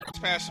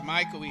Pastor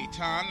Michael E.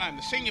 Ton. I'm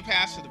the senior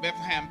pastor of the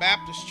Bethlehem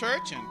Baptist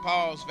Church in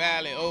Pauls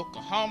Valley,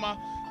 Oklahoma.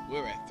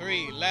 We're at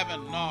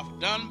 311 North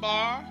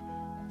Dunbar,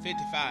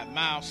 55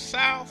 miles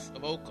south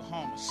of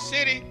Oklahoma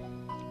City.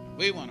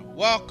 We want to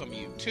welcome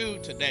you to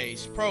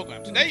today's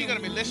program. Today you're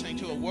going to be listening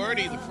to a word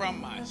either from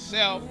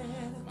myself,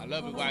 my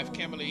lovely wife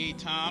Kimberly E.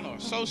 Ton, or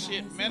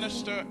associate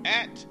minister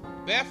at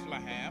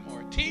Bethlehem,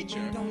 or a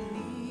teacher.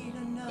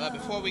 But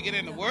before we get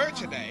into the word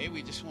today,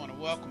 we just want to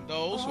welcome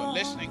those who are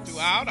listening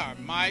throughout our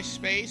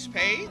MySpace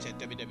page at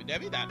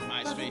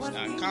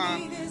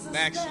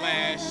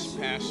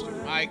www.myspace.com/Pastor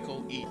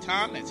Michael E.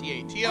 Ton. That's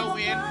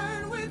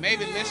E-A-T-O-N. You may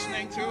be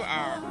listening through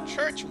our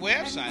church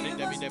website at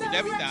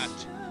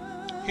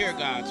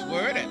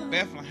www.heargodsword at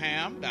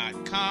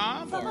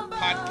Bethlehem.com, or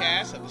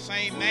podcast of the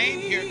same name,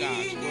 Hear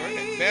God's Word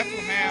at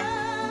Bethlehem,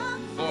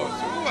 or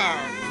through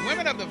our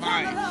Women of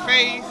Divine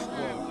Faith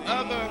or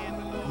other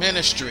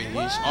ministries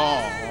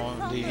all on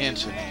the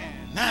internet.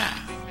 Now,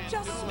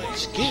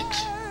 let's get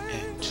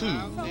into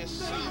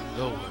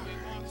the word.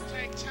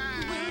 Take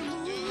time to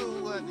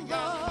do what the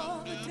young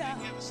folks do. They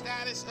give a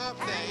status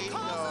update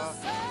or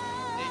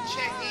they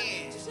check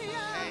in.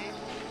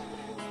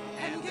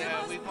 Okay?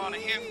 And we want to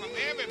hear from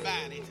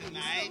everybody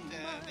tonight.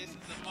 This is a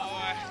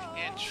more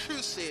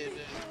intrusive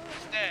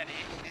study.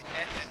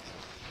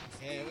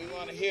 And we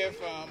want to hear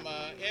from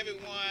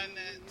everyone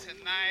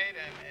tonight,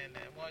 and I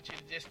want you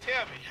to just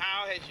tell me,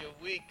 how has your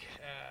week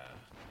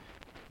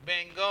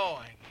been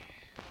going?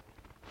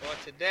 Or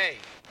today?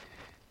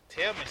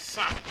 Tell me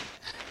something.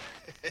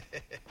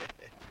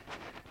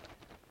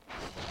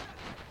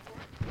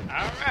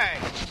 All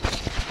right.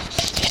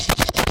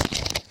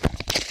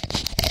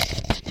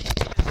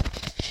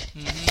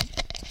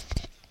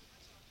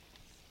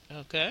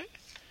 Okay.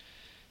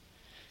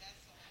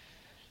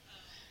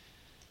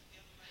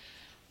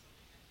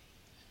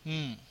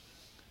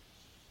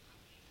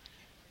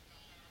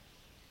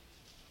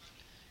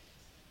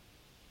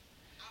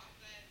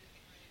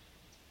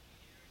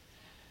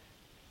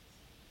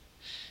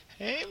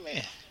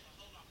 Amen.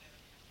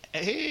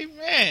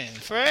 Amen.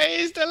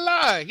 Praise the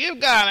Lord. Give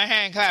God a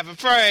hand clap of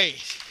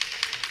praise.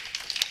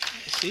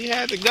 She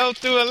had to go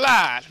through a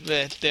lot,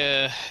 but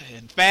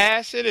and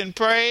fasted and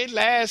prayed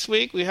last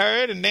week, we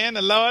heard, and then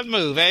the Lord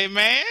moved.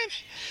 Amen.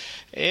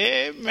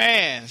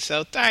 Amen.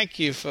 So thank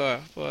you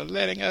for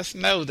letting us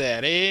know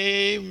that.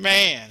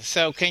 Amen.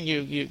 So can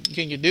you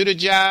do the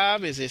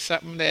job? Is it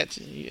something that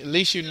at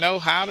least you know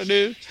how to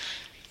do?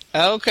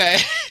 Okay.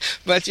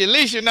 But at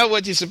least you know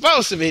what you're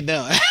supposed to be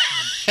doing.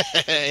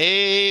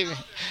 Amen.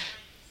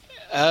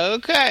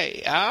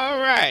 Okay. All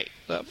right.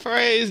 Well,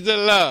 praise the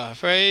Lord.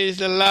 Praise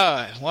the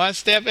Lord. One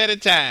step at a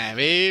time.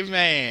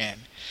 Amen.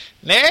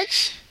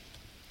 Next.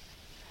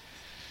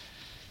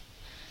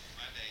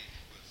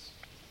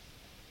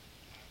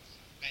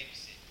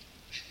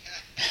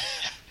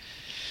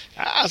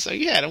 Oh, so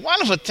you had a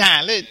wonderful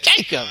time, little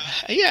Jacob.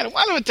 You had a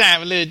wonderful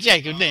time with little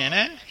Jacob then,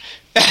 huh?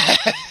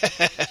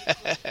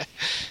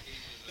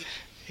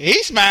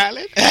 He's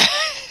smiling.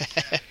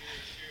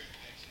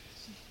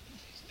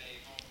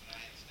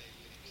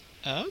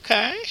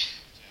 Okay.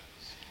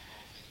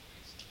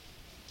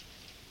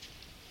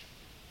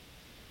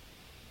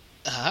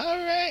 All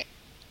right.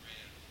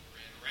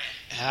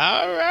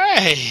 All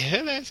right.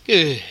 Well, that's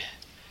good.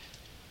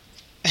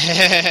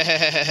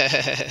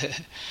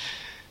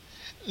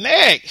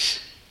 Next.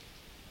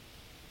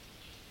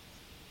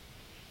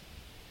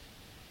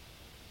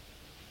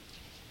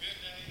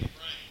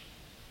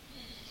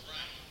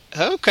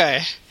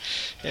 Okay.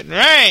 It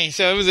rained,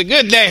 so it was a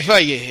good day for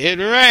you. It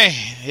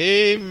rained.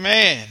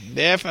 Amen.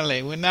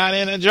 Definitely. We're not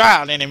in a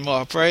drought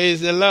anymore.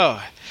 Praise the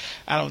Lord.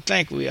 I don't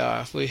think we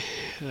are.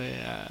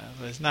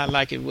 It's not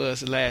like it was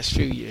the last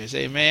few years.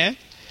 Amen.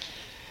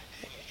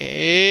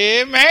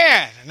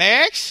 Amen.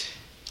 Next.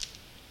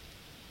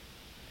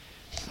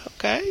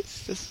 Okay.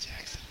 Sister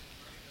Jackson.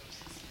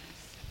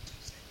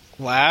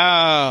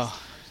 Wow.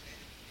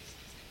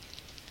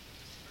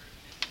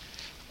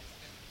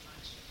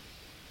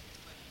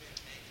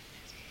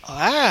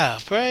 Wow,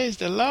 praise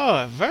the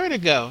Lord.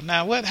 Vertigo.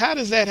 Now how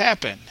does that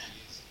happen?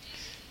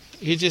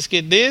 You just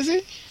get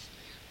dizzy?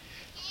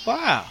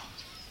 Wow.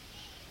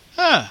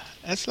 Huh.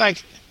 Is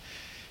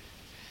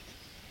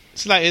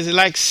it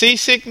like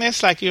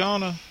seasickness? Like you're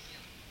on a...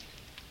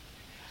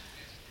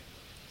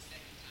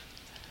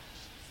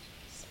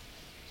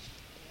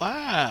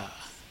 Wow.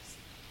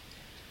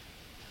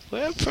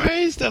 Well,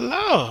 praise the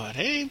Lord.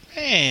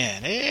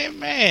 Amen.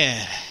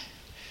 Amen.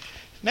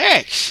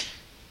 Next.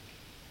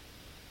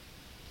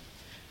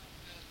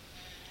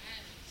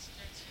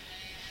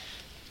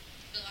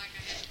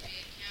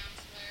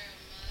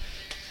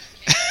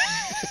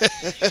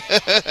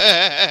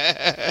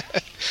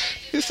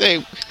 You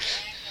say,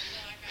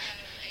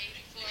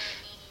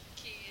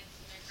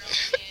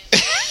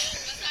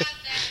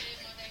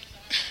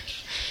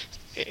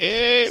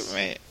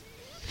 amen.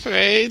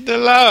 Praise the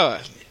Lord.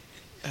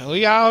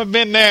 We all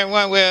been there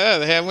one way or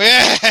other, haven't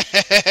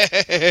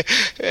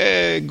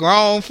we?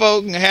 Grown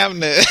folk and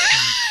having to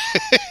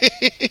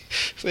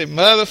Say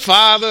mother,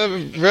 father,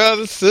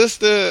 brother,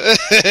 sister.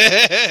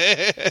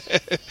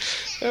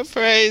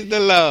 Praise the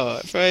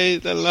Lord.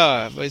 Praise the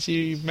Lord. But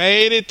you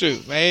made it through.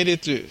 Made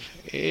it through.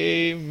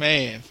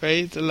 Amen.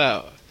 Praise the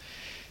Lord.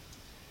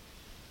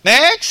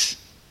 Next.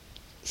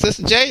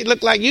 Sister J, it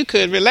looked like you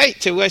could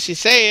relate to what she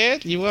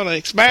said. You want to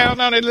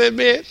expound on it a little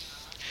bit?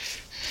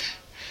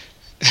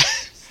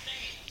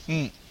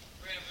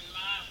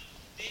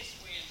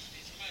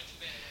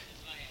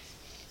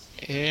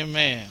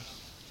 Amen.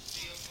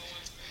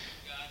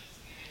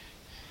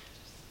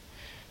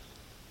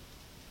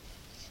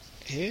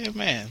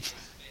 Amen.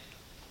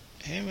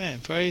 Amen.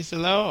 Praise the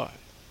Lord.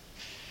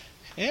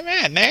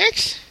 Amen.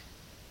 Next.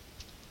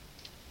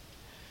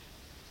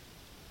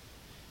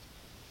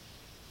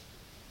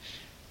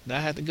 Do I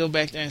have to go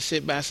back there and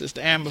sit by Sister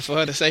Amber for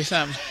her to say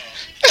something?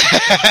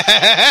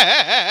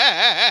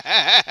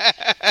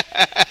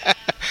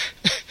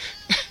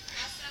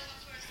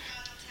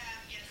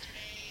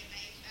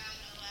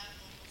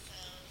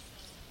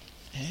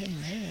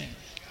 Amen.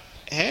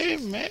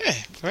 Amen.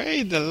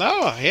 Praise the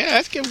Lord. Yeah,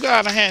 let's give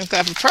God a hand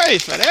clap of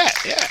praise for that.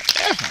 Yeah,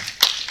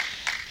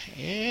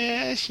 definitely.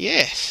 Yes,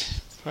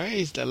 yes.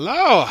 Praise the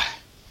Lord.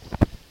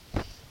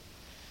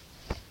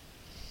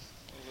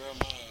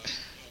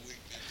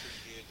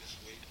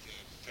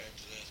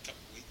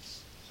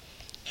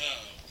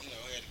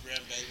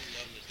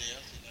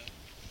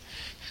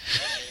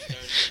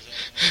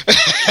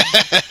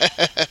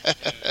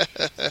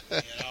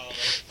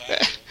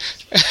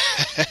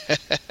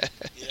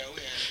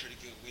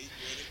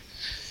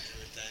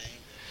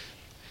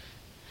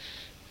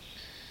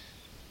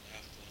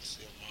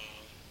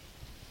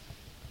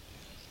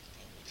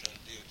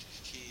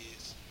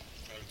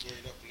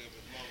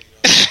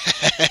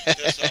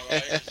 That's all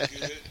right. It's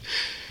good.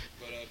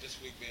 But this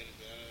week been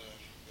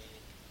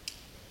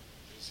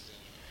visiting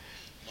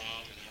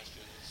mom in the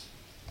hospital.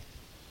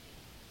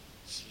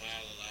 Smile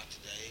a lot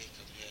today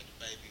because we had the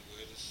baby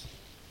with us.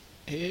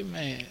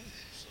 Amen.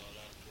 So a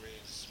lot of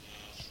grins and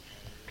smiles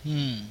from her.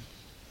 Hmm.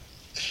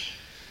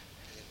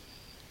 And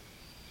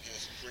had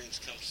some friends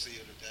come to see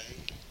her today.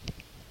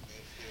 Made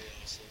her feel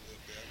also a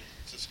little better.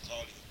 Sister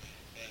Claudia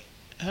made her back.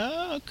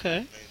 Oh,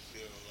 okay. Made her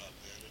feel a lot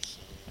better.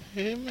 So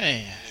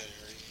Amen.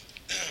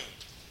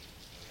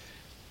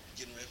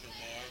 Getting ready for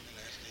tomorrow, and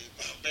actually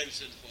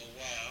babysitting for a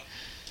while.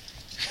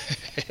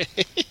 On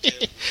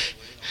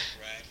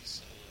Friday,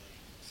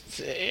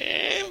 so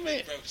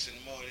Amen. breakfast in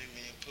the morning,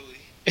 me and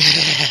Pootie,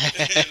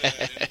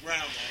 and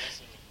grandma.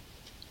 So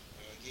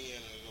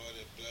again, the Lord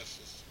has blessed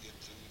us to get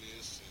through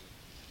this, and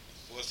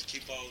for us to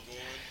keep on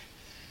going,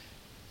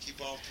 keep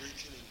on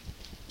preaching and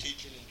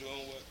teaching and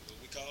doing what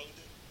we call it.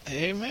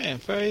 Amen.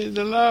 Praise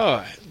the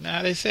Lord.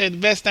 Now they say the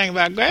best thing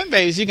about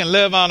grandbabies, you can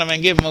love on them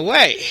and give them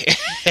away.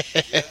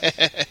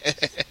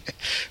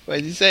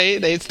 What'd you say?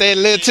 They stay a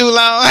little too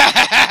long.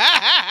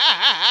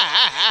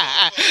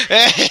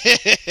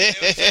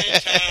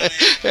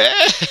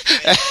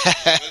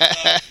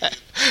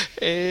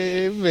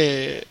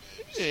 Amen.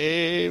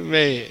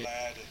 Amen.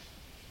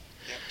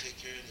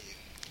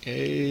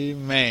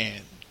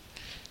 Amen.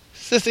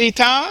 Sister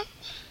Eton?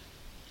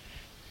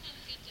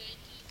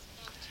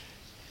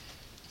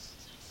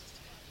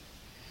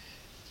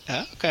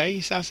 Okay,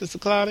 you saw Sister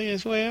Claudia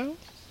as well?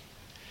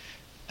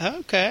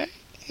 Okay.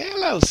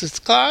 Hello,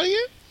 Sister Claudia.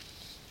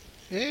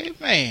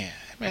 Amen.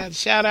 I have to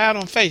shout out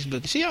on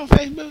Facebook. Is she on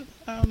Facebook?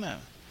 I don't know.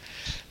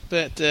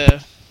 But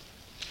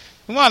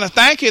we want to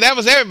thank you. That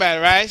was everybody,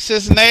 right?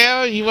 Sister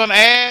Nell, you want to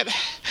add?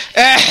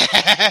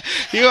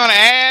 You want to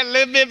add a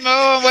little bit more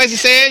on what you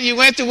said? You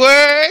went to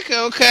work.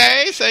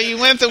 Okay, so you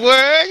went to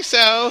work.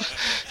 So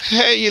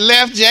you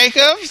left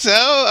Jacob. So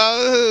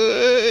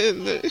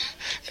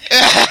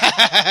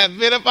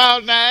been up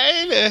all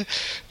night.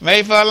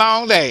 Made for a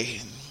long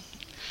day.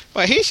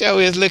 Well, he sure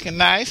is looking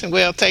nice and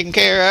well taken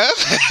care of.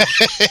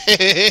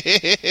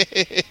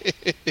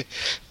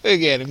 Look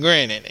at him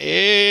grinning.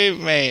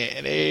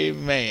 Amen.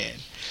 Amen.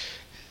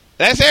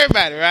 That's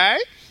everybody,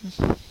 right?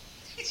 Is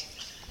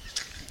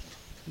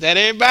that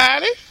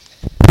everybody?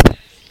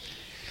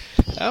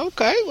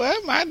 Okay,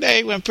 well, my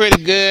day went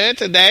pretty good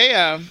today.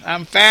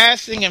 I'm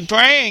fasting and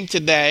praying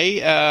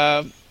today.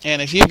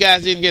 And if you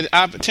guys didn't get an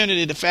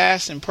opportunity to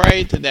fast and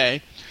pray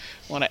today,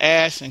 I want to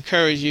ask and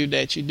encourage you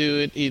that you do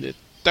it either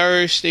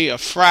Thursday or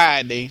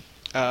Friday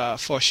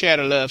for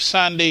Shadow Love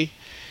Sunday.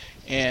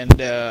 And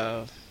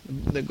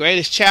the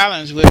greatest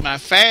challenge with my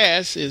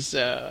fast is,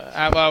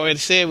 I've already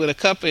said with a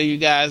couple of you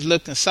guys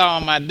looked and saw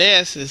on my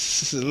desk,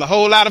 there's a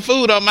whole lot of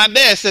food on my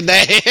desk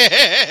today.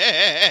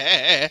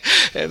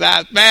 And I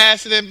was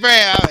fasting and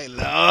praying. I was like,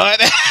 Lord.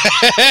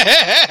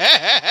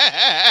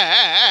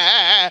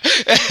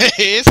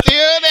 It's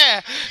still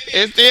there.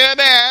 It's still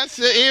there.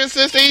 Even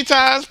Sister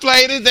Eton's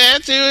plate is there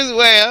too as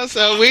well.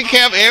 So we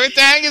kept,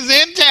 everything is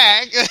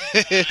intact.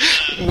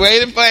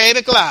 Waiting for 8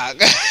 o'clock.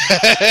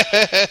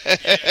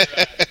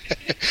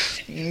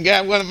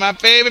 Got one of my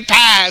favorite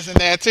pies in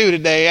there too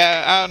today.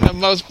 I don't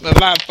know, a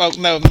lot of folks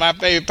know my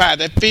favorite pie,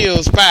 that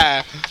Fields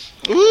pie.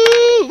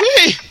 Woo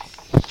wee.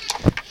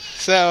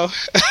 So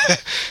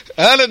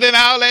Other than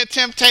all that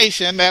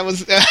temptation, that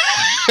was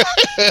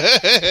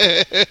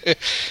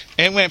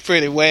it went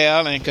pretty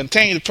well. And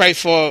continue to pray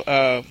for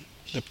the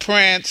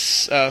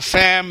Prince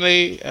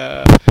family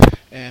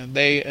and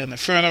the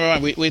funeral.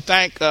 And we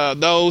thank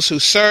those who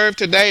served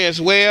today as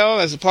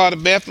well as a part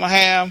of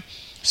Bethlehem,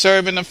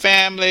 serving the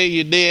family.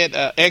 You did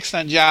an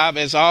excellent job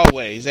as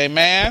always.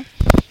 Amen.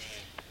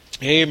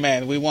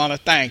 Amen. We want to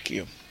thank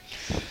you.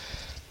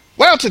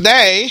 Well,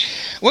 today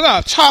we're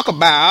going to talk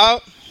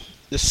about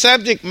the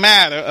subject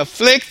matter,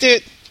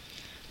 afflicted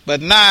but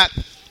not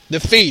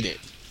defeated.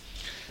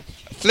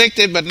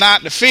 Afflicted but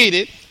not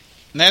defeated.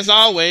 And as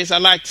always, I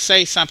like to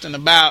say something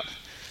about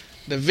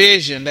the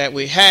vision that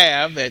we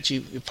have that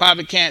you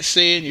probably can't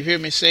see, and you hear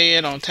me say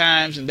it on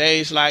times and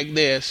days like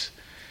this.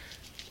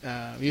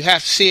 You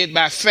have to see it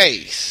by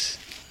faith.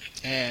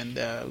 And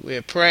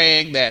we're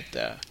praying that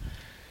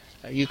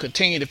you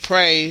continue to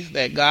pray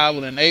that God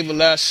will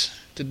enable us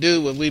to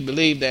do what we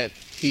believe that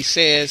He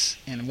says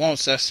and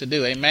wants us to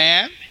do.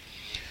 Amen.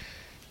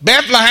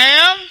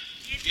 Bethlehem.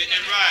 Get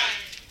it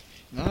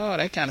right. Oh,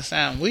 that kind of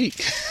sounds weak.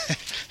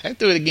 Let's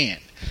do it again.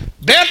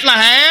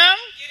 Bethlehem.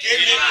 Get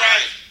it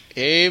right.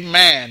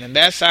 Amen. And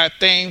that's our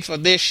theme for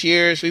this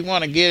year, is we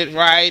want to get it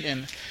right.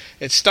 And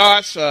it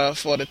starts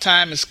for the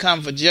time has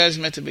come for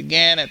judgment to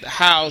begin at the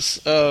house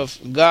of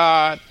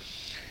God.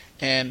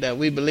 And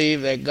we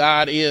believe that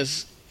God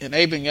is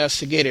enabling us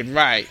to get it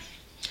right.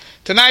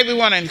 Tonight we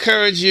want to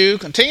encourage you,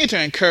 continue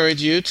to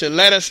encourage you, to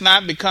let us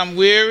not become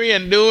weary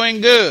in doing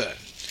good.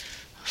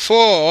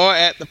 For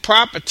at the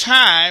proper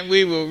time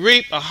we will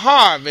reap a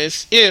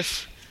harvest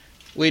if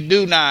we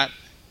do not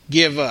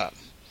give up.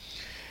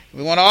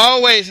 We want to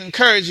always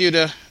encourage you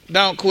to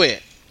don't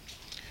quit.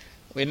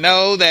 We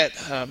know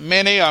that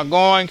many are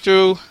going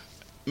through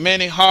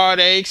many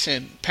heartaches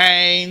and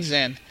pains,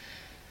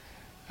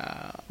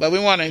 but we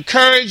want to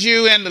encourage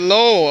you in the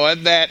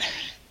Lord that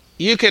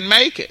you can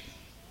make it.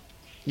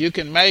 You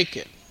can make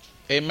it.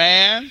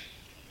 Amen.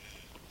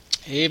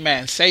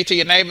 Amen. Say to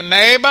your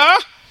neighbor,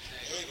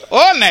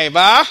 or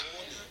neighbor,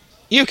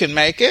 you can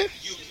make it.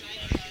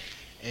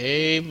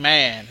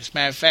 Amen. As a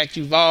matter of fact,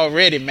 you've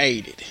already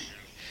made it.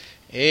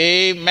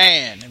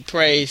 Amen. And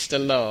praise the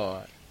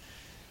Lord.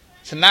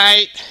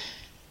 Tonight,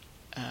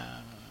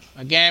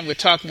 again, we're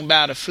talking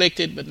about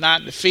afflicted but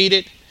not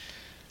defeated.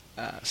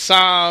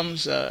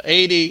 Psalms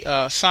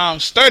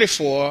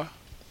 34,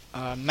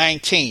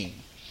 19.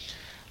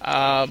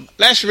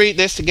 Let's read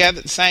this together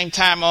at the same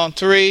time on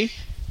 3.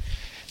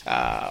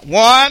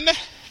 1,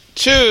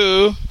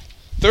 2,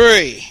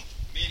 3.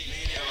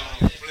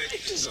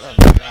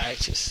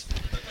 Righteous.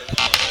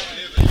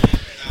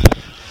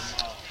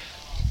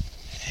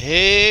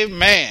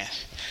 Amen.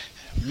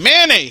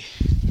 Many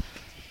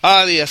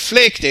are the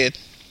afflicted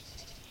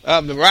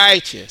of the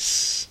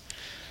righteous,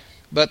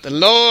 but the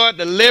Lord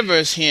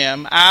delivers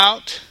him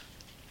out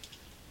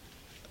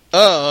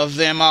of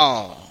them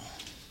all.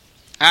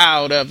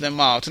 Out of them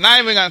all.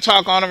 Tonight we're going to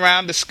talk on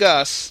around,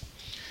 discuss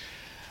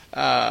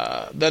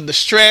the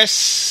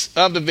distress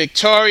of the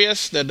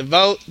victorious, the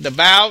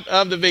devout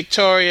of the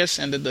victorious,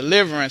 and the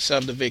deliverance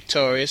of the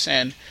victorious.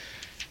 And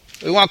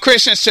we want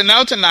Christians to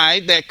know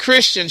tonight that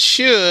Christians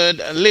should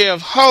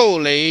live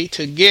holy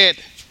to get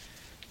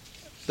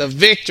the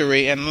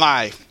victory in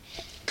life.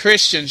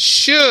 Christians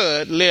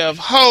should live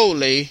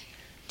holy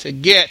to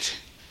get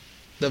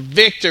the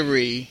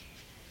victory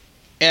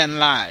in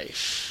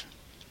life.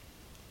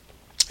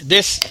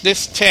 This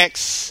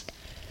text,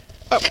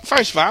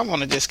 first of all, I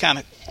want to just kind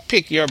of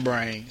pick your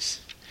brains.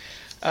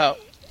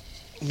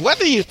 What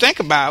do you think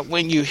about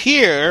when you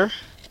hear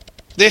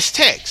this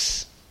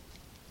text?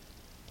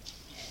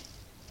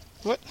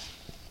 What?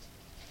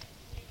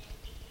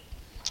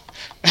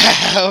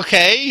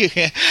 Okay, you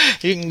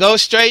can go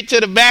straight to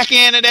the back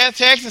end of that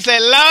text and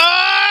say,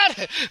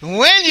 Lord,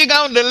 when you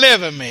going to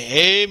deliver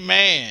me?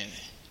 Amen.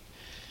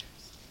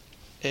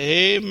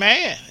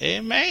 Amen.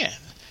 Amen.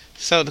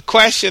 So the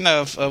question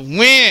of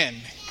when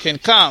can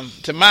come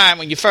to mind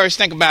when you first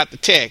think about the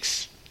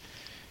text.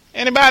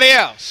 Anybody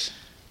else?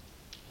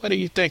 What do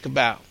you think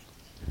about?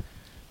 I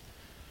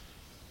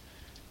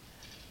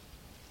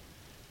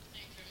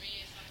think for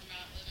me, it's talking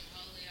about living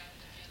holy. I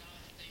look at all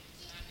the things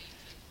that I need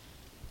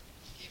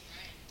to get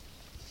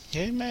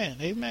right. Amen.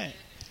 Amen.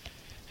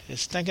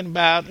 It's thinking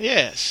about,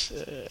 yes,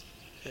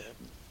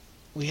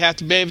 we have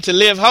to be able to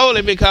live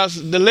holy because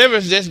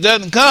deliverance just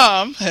doesn't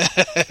come.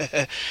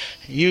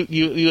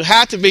 You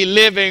have to be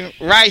living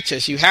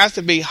righteous. You have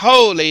to be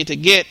holy to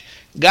get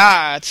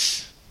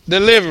God's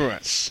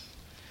deliverance.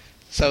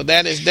 So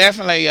that is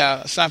definitely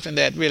something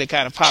that really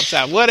kind of pops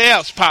out. What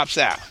else pops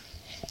out?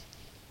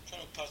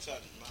 Kind of pops out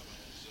in my mind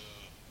is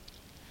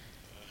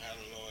how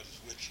the Lord is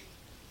with you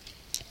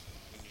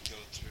when you go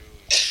through.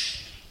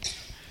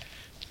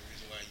 The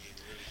reason why you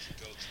really can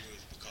go through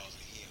is because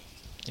of Him.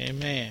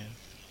 Amen.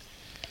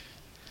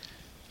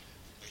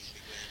 Makes me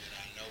glad that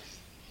I know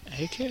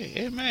Him.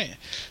 Okay, amen.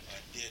 If I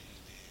didn't,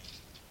 then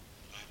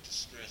my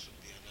distress would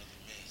be another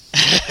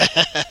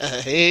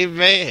mess.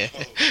 Amen. So,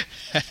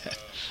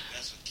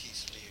 that's what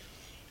keeps me,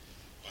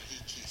 or He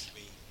keeps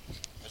me.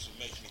 That's what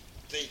makes me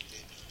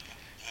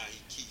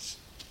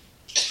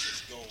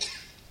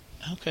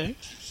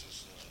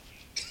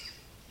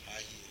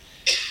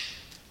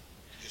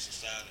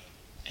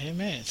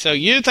Amen. So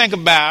you think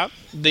about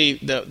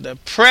the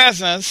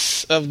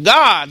presence of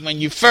God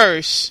when you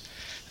first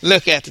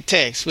look at the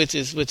text, which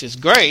is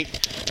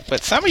great.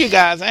 But some of you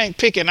guys ain't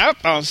picking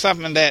up on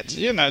something that,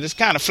 just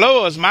kind of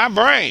floors my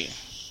brain.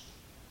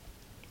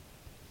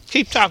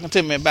 Keep talking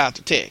to me about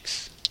the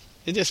text.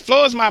 It just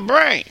floors my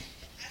brain. I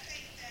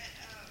think that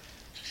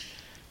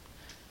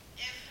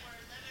if we're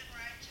living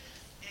righteous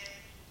and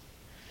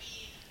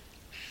we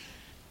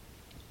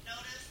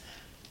notice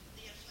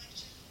the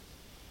affliction,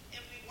 if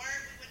we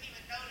weren't, we wouldn't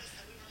even notice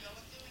that we were going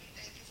through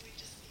anything because we'd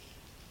just be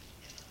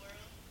in the world.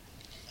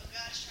 So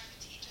God's trying to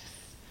teach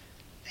us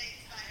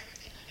things by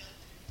everything we go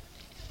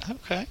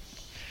through. Okay.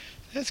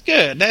 That's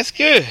good. That's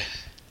good.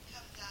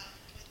 Comes out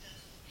with us.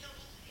 He'll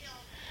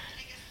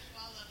take us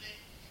through all of it,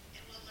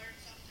 and we'll learn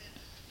something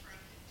from it.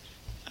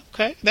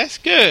 Okay. That's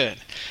good.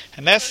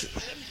 And that's... Let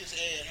me just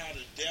add how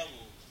the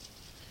devil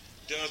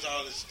does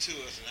all this to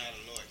us and how the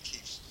Lord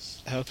keeps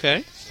us.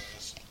 Okay.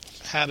 So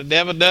How the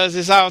devil does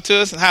this all to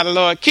us and how the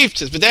Lord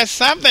keeps us. But there's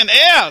something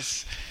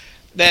else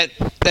that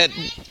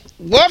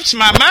warps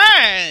my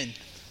mind.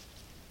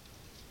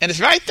 And it's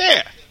right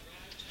there.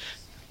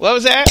 What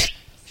was that?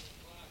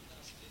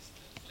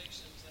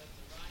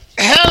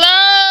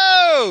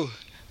 Hello!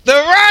 The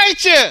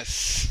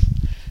righteous.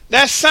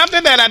 That's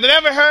something that I've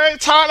never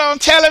heard taught on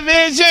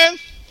television.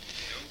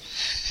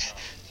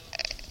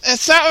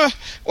 It's something.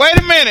 Wait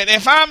a minute.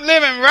 If I'm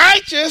living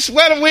righteous,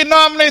 what do we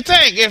normally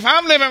think? If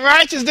I'm living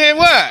righteous, then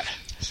what?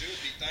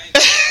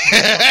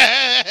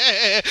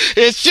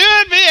 It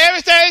should be.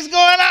 Everything's going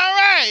all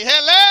right.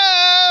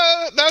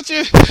 Hello. Don't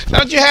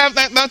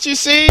you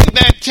see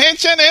that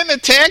tension in the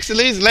text? At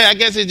least I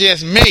guess it's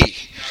just me.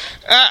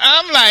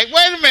 I'm like,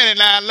 wait a minute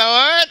now,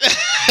 Lord.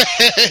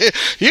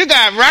 You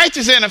got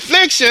righteous and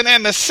affliction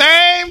in the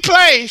same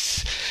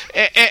place,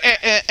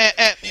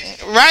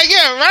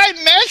 right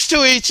next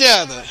to each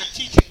other. like a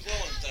teaching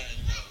growing thing,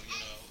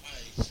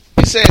 though.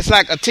 You say it's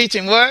like a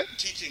teaching what?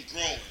 Teaching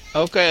growing.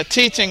 Okay, a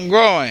teaching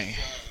growing. He's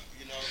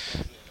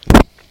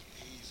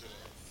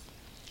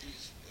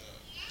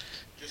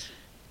just,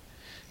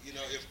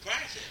 if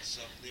Christ had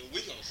something, then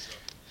we gonna suffer.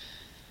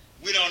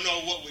 We don't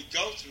know what we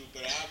go through,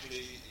 but I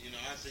believe,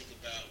 I think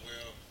about,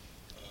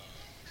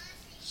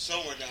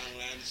 somewhere down the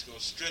line it's gonna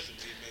strengthen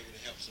me, maybe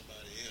to help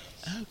somebody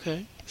else.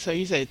 Okay, so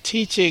you say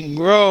teaching,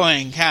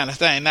 growing kind of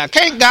thing. Now,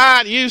 can't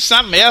God use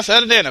something else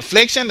other than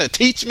affliction to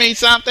teach me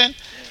something? Well,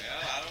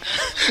 I don't know.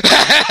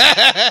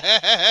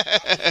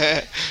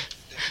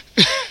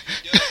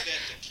 He does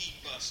that to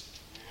keep us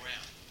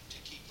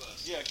grounded,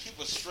 keep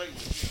us straight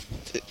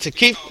with Him.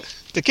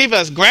 To keep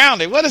us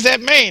grounded. What does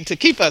that mean? To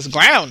keep us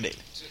grounded.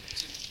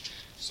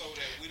 So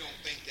that we don't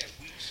think that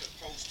we're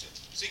supposed to.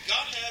 See,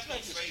 God has no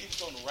favor.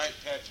 Keeps on the right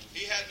path.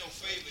 He has no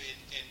favor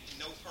in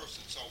no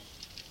person. So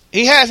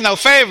He has no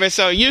favor.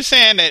 So you're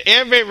saying that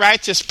every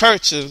righteous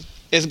person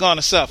is going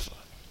to suffer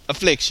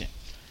affliction.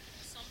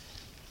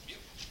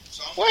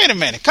 Wait a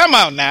minute. Come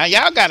on now.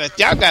 Y'all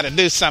gotta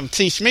do something.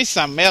 Teach me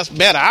something else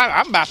better.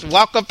 I'm about to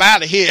walk up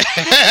out of here.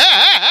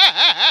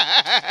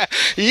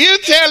 You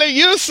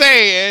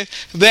saying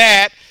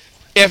that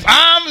if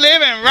I'm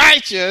living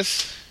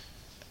righteous,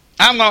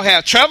 I'm going to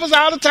have troubles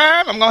all the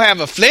time? I'm going to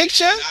have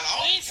affliction? not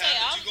all the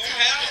time, but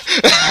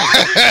you're going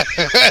to have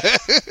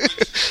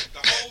the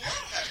whole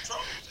world has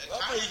troubles. I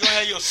think you're going to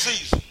have your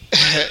season.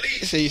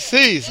 See,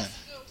 season.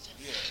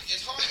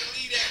 It's hard to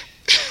leave that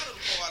bottom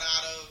part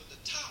out of the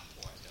top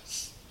part,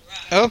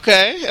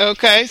 though.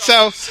 Okay.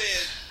 So it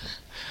says,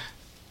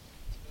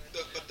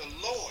 but the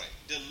Lord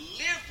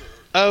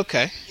delivered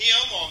okay.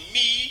 him or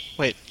me,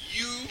 Wait.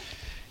 you.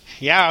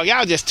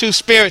 Y'all just too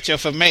spiritual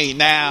for me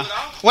now.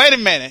 Wait a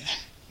minute.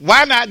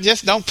 Why not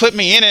just don't put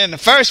me in it in the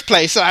first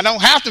place so I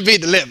don't have to be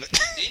delivered?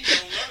 Then you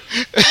don't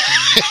learn. Then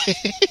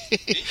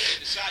you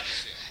decide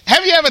yourself.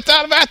 Have you ever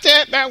thought about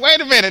that? Now,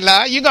 wait a minute,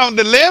 Lord. You going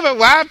to deliver?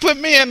 Why put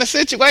me in the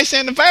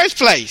situation in the first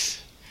place?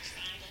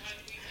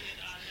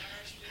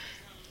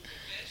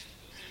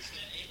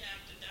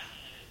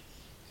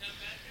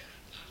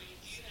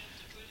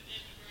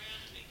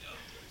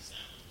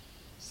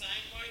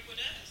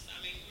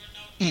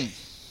 We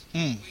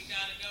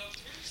gotta go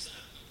through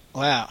something.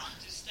 Wow. To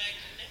stay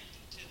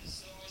connected to the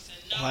source and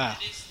know Wow.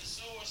 that it's the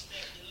source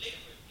that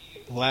delivered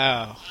you.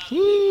 Wow.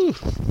 Woo. You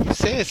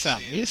said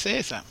something. So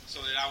that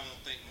I won't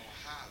think more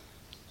highly of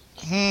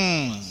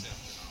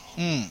myself at all.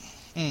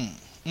 And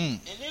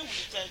then we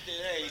think that,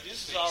 hey,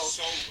 this is all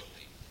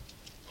soberly,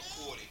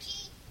 according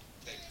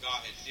that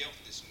God had dealt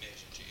this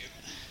measure to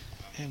everyone.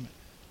 Amen.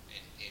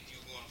 And if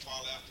you're going to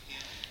fall after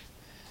Him,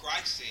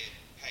 Christ said,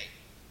 hey,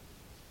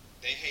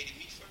 they hated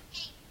me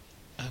first.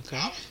 Okay.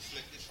 I was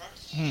afflicted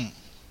first.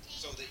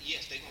 So that,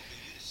 yes, they're going to do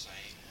you the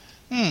same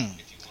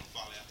if you want to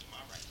follow after my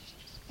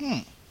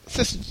righteousness.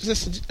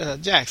 Sister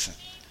Jackson.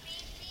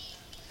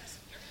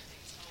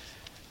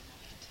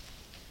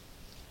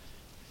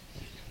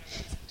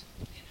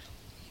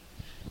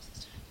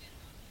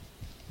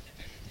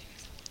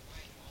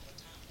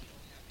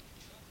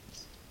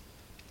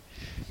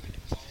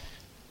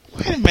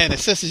 Wait a minute,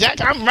 Sister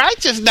Jackson. I'm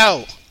righteous,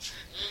 though.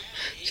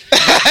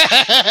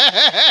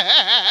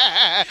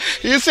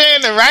 You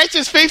saying the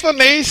righteous people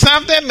need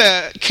something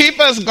to keep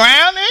us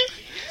grounded?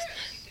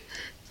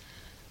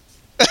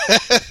 And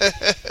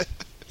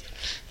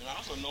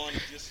also knowing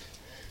that this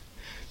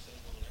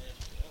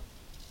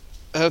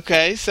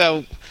Okay,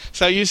 so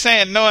you're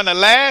saying knowing the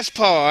last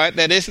part,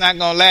 that it's not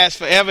going to last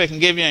forever, can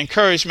give you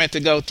encouragement to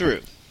go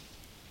through.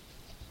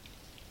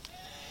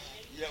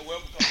 yeah,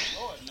 well, because the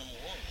Lord, number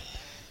one,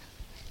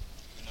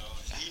 you know,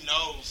 He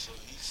knows, so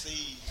He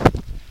sees.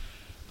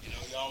 You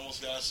know, you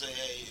almost gotta say,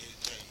 hey,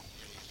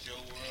 it's your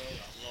world.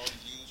 I belong to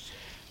you. So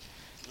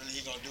really,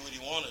 He gonna do what He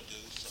wanna do.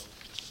 So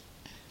just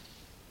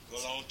go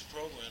along with the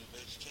program the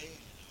best you can.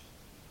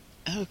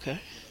 You know. Okay.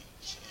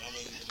 So, I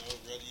mean,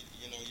 really,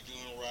 you're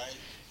doing right.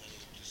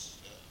 Just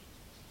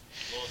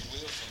Lord's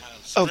will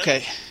somehow.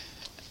 Okay.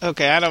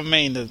 Okay, I don't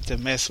mean to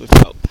mess with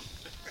folk.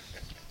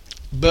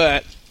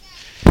 But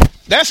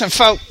there's some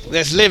folk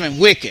that's living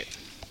wicked.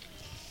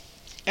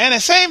 And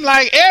it seems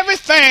like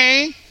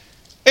everything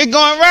is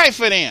going right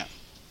for them.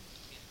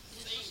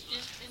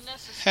 And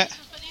that's a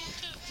season for them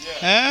too.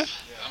 Huh?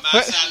 I'm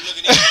outside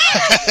looking at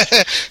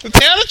you.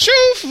 Tell the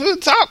truth.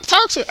 Talk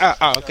to.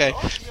 Okay.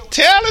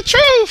 Tell the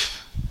truth.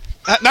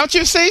 Don't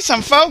you see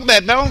some folk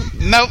that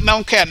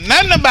don't care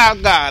nothing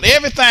about God?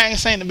 Everything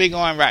seems to be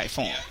going right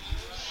for them.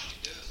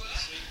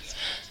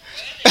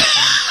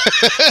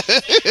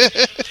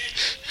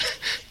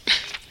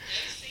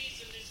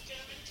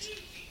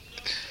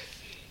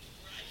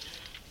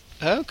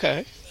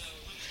 Okay.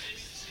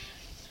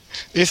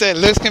 You said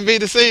looks can be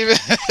deceiving.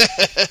 I like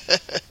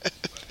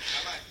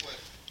what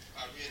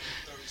I read in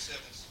the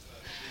 37th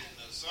division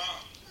of the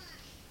Psalm,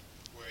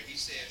 where he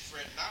said,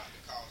 "Fret not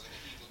because of the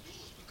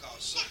evildoers,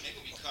 because some they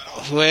will be cut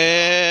off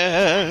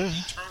Well,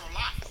 eternal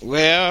life."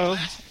 well.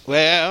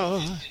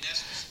 And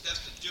that's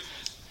the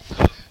difference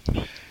of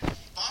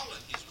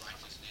following his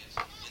righteousness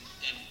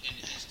and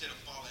instead of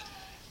following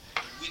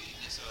the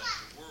wickedness of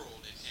the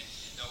world and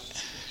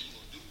those who are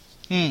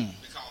evildoers.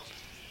 Because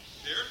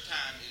their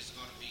time is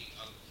going to be,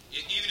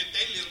 even if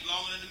they live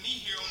longer than me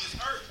here on this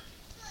earth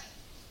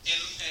and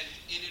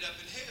ended up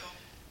in hell,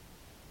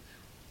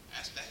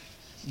 that's bad.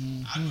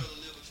 I'd rather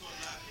live a short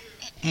life here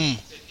than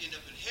end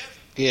up in heaven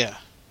Yeah.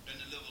 than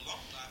to live a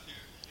long life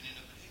here and end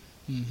up in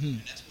hell.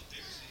 And that's what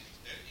they're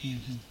saying. Their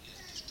end is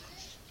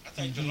destruction. I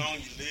think the longer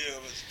you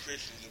live as a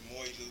Christian, the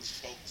more you lose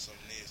focus on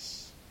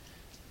this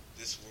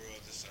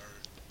world, this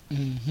earth.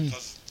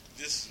 Because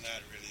this is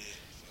not really it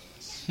for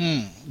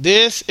us.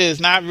 This is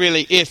not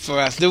really it for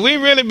us. Do we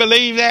really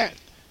believe that?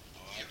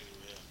 Oh, I do,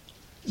 yeah.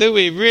 Do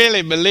we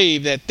really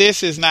believe that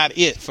this is not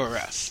it for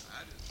us?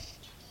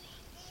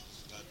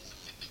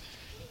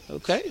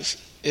 Okay.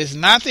 It's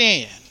not the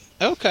end.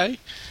 Okay.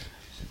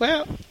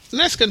 Well,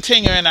 let's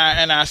continue in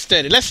our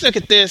study. Let's look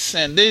at this,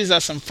 and these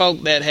are some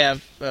folk that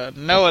have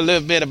know a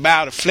little bit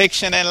about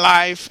affliction in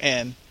life,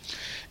 and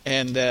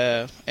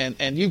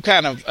you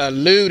kind of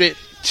alluded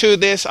to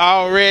this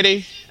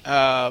already,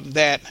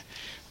 that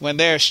when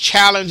there's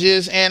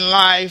challenges in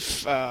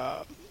life,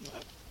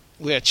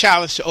 we're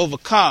challenged to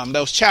overcome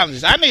those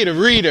challenges. I need a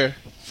reader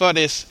for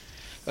this,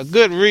 a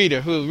good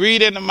reader who will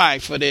read in the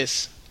mic for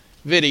this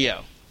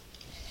video.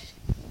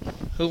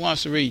 Who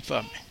wants to read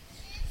for me?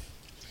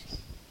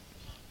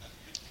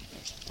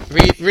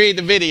 Read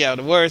the video,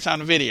 the words on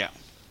the video.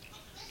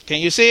 Can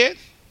you see it?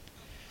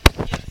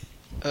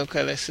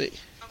 Okay, let's see.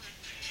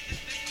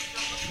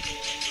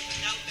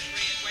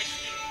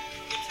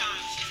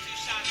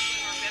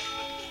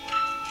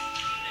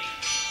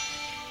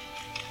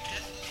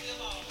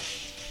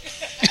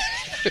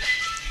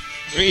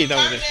 Read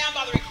over Turned this. down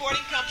by the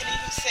recording company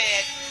who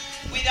said,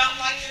 "We don't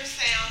like your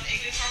sound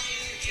and guitar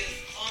music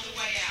is on the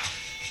way out."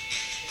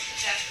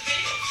 That's the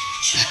Beatles.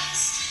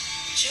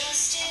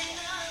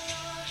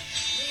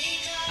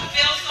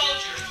 Bill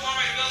Soldier,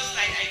 former real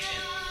estate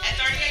agent. At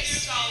 38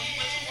 years old, he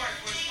went to work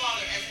for his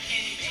father as a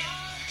handyman.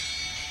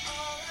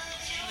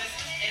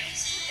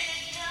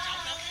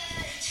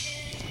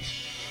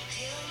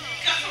 He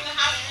comes from the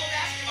high school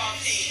basketball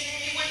team.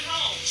 He went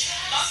home,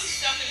 locked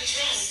himself in his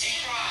room, and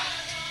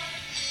cried.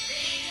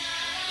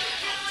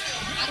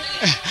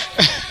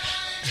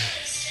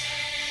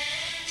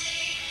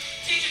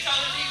 Teacher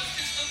told him he was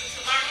too stupid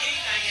to learn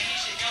anything and he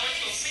should go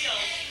into a field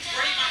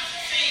where he might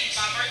succeed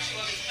by virtue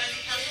of his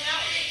pleasant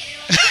personality.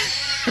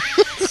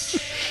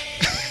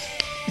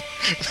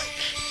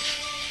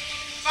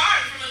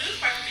 Fired from a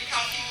newspaper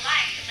because he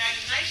lacked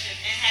imagination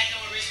and had no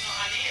original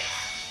ideas.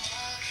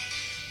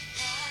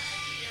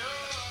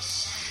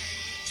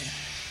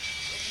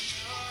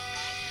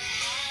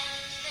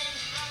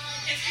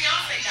 His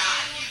fiance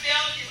died. He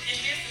failed in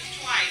business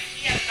twice.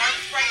 He had a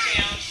nervous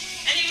breakdown,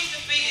 and he was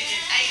defeated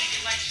in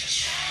 8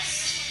 elections.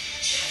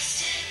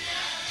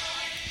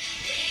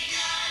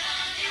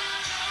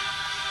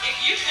 If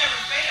you've never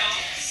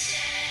failed,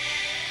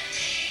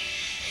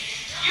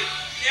 you've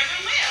never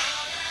lived.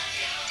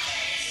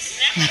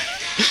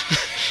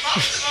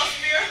 Most of us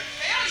fear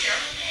failure.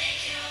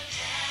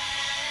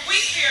 We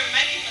fear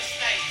making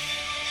mistakes.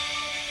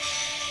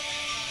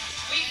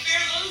 We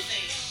fear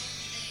losing.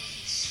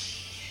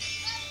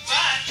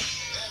 But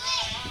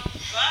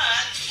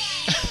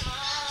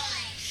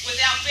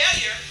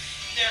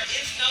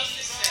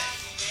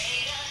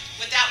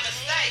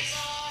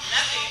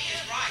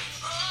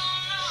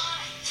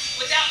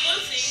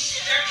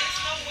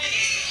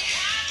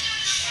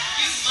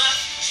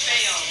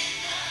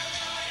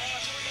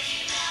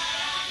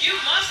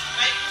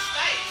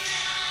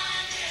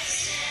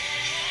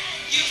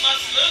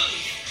must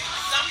lose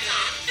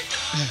sometimes,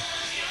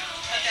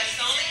 but that's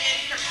only in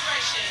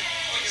preparation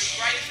for your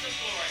greatest of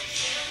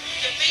glories.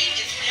 Defeat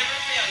is never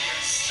failure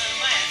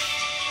unless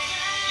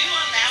you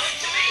allow it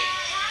to be.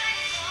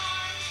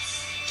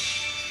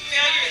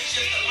 Failure is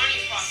just a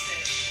learning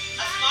process,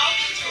 a small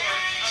detour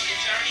on the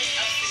journey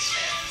of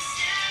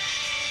success.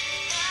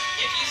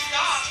 If you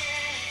stop,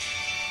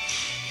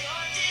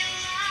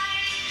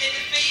 then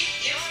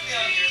defeat is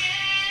failure.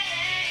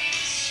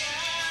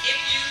 If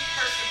you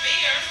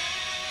persevere,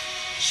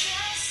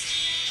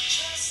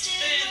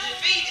 then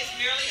defeat is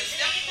merely a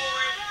step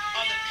forward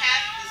on the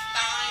path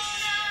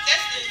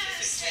destined to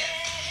success.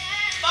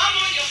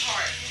 Follow your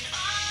heart.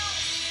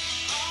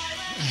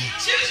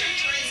 Choose your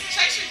dreams.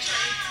 Chase your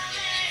dreams.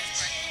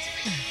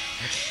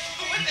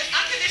 With an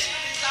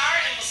unconditional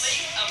desire and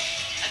belief of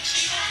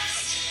achievement,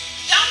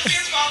 don't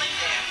fear falling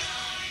down.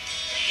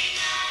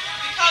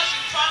 Because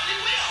you probably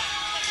will.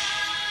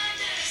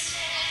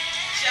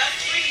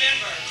 Just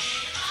remember,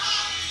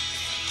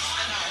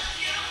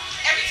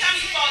 every time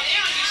you fall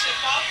down, you should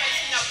fall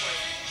facing upward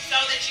so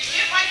that you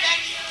get right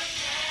back.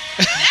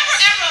 Never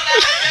ever allow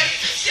failure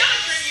to steal a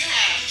dream you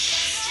have.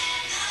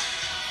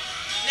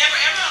 Never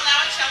ever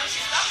allow a challenge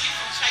to stop you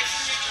from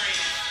chasing your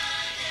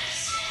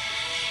dreams.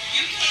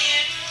 You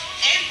can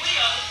and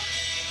will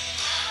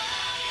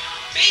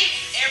beat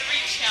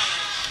every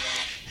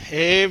challenge.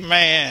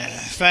 Amen.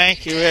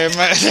 Thank you very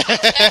much.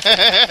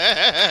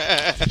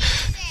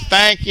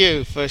 Thank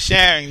you for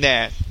sharing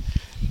that.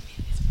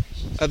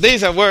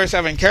 These are words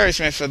of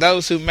encouragement for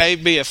those who may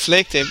be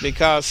afflicted,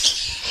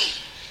 because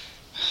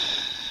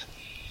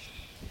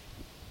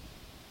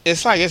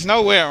it's like it's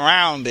nowhere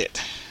around it.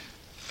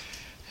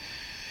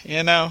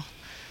 You know,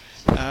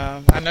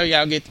 I know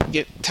y'all get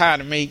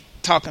tired of me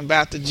talking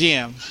about the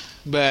gym,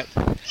 but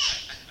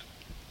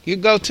you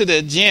go to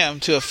the gym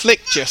to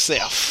afflict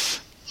yourself.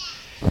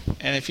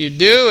 And if you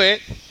do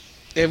it,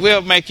 it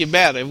will make you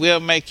better. It will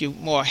make you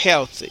more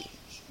healthy.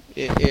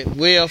 It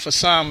will, for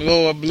some,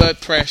 lower blood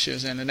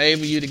pressures and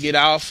enable you to get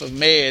off of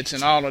meds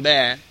and all of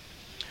that.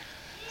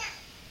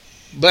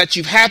 But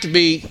you have to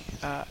be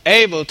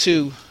able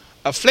to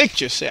afflict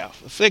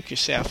yourself.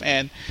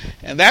 And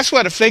that's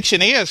what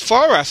affliction is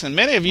for us. And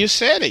many of you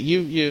said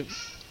it.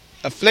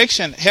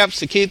 Affliction helps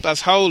to keep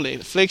us holy.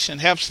 Affliction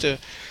helps to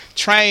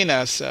train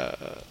us.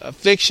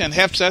 Affliction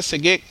helps us to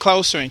get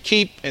closer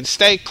and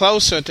stay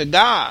closer to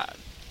God.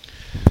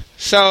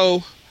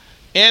 So,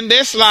 in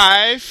this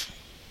life,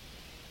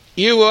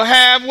 you will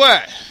have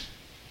what?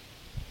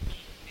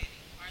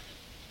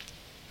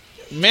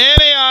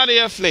 Many are the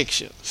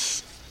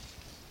afflictions.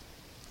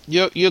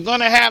 You're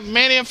going to have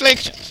many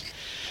afflictions.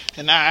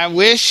 And I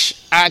wish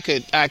I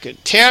could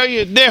tell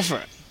you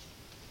different.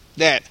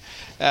 That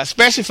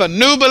especially for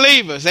new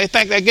believers, they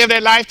think they give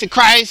their life to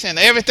Christ and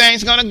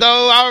everything's going to go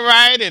all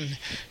right and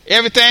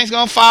everything's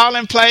going to fall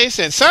in place.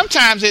 And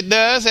sometimes it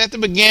does at the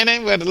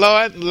beginning, where the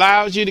Lord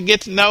allows you to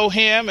get to know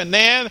Him, and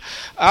then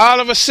all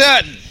of a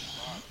sudden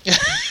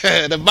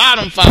the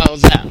bottom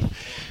falls out.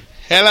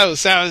 Hello,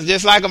 sounds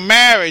just like a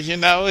marriage, you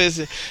know.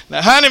 The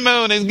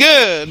honeymoon is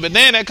good, but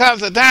then there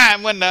comes a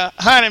time when the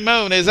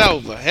honeymoon is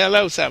over.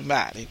 Hello,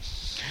 somebody.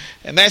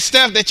 And that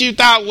stuff that you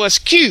thought was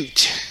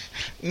cute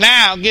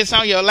now gets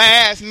on your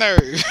last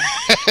nerve.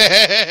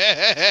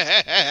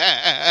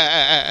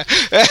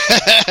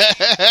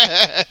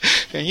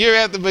 And you're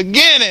at the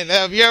beginning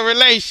of your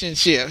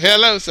relationship.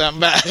 Hello,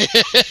 somebody.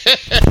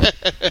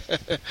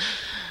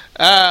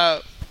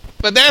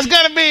 But there's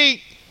going to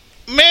be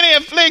many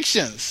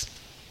afflictions.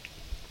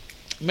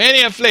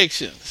 Many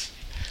afflictions.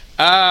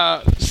 2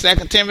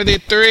 Timothy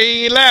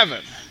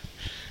 3:11.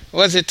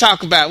 What does it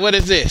talk about? What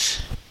is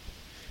this?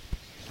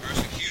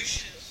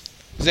 Persecution.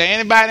 Is there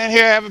anybody in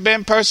here ever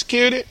been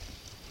persecuted?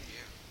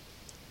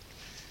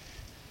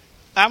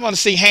 I want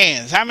to see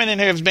hands. How many in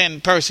here has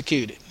been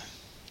persecuted?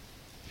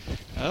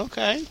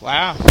 Okay.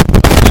 Wow.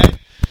 Okay.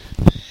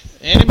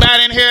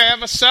 Anybody in here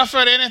ever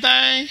suffered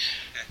anything?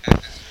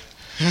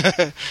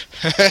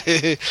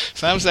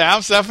 Some say,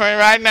 I'm suffering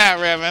right now,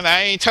 Reverend.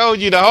 I ain't told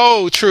you the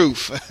whole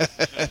truth.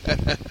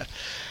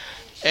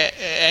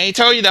 I ain't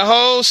told you the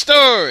whole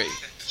story.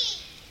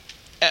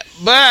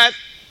 But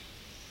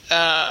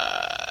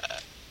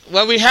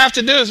what we have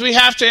to do is we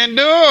have to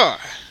endure.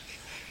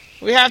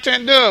 We have to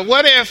endure.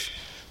 What if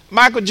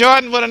Michael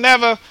Jordan would have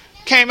never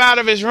came out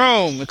of his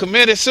room and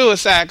committed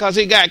suicide because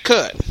he got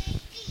cut?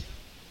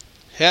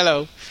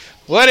 Hello.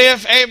 What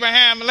if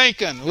Abraham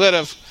Lincoln would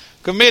have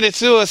committed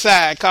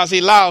suicide because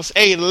he lost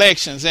 8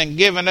 elections and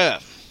given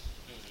up?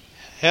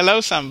 Hello,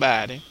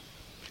 somebody.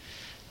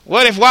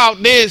 What if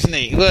Walt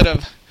Disney would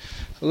have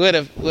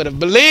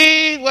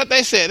believed what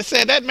they said? They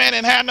said that man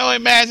didn't have no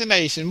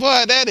imagination.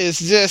 Boy, that is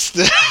just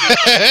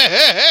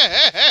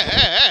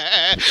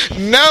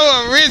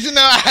no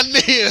original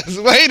ideas.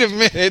 Wait a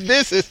minute,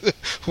 this is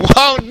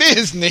Walt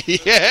Disney.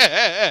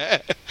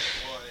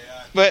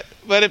 But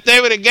if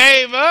they would have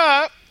gave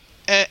up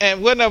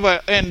and wouldn't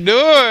have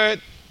endured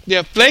the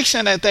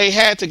affliction that they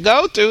had to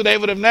go through, they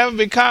would have never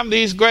become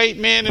these great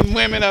men and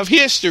women of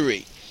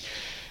history.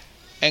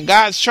 And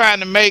God's trying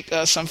to make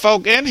some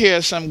folk in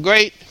here, some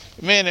great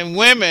men and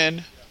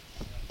women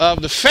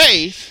of the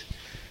faith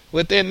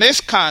within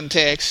this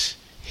context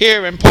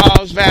here in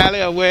Paul's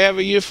Valley or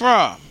wherever you're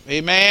from.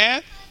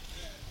 Amen?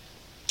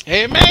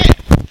 Amen.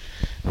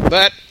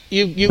 But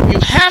you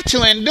have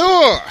to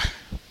endure.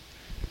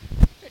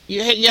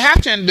 You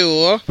have to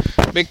endure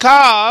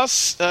because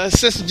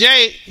Sister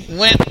J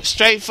went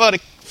straight for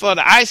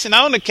the icing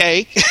on the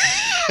cake.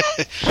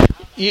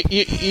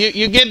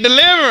 you get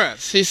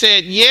deliverance. He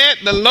said, yet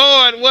the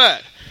Lord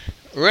what?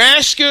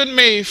 Rescued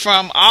me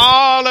from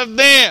all of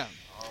them.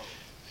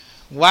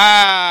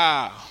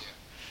 Wow.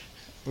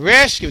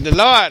 Rescue. The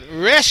Lord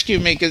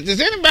rescued me.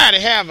 Does anybody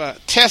have a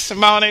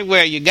testimony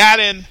where you got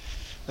in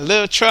a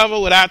little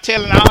trouble without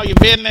telling all your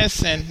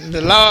business and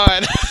the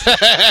Lord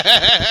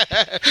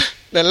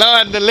the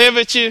Lord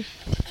delivered you?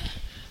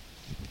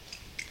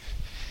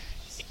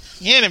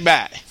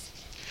 Anybody?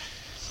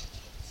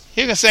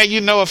 You can say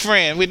you know a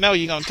friend. We know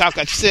you're going to talk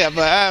about yourself,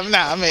 but no,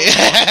 I mean,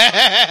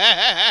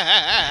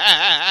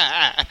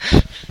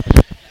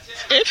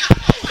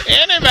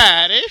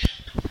 anybody?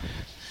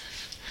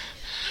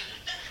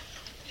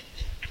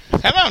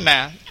 Come on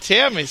now,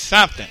 tell me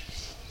something.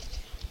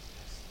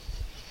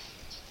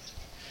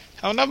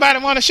 Oh, nobody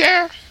want to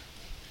share?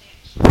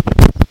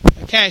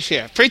 I can't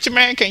share. Preacher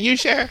man, can you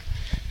share?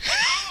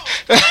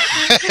 I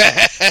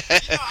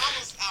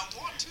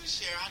want to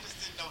share. I just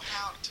didn't know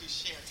how to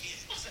share it.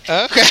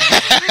 Okay.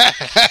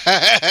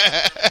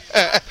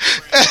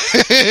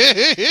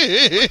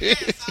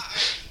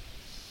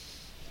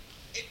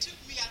 It took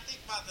me, I think,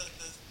 by the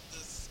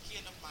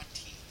skin of my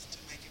teeth to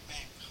make it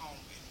back home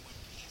in one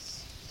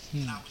piece.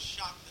 And I was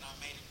shocked that I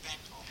made it back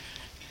home in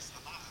one piece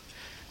alive in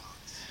the box.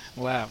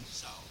 Wow.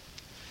 So,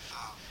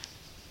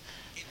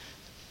 it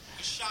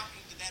was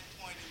shocking to that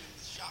point, and then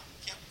the shock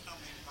kept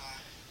coming by.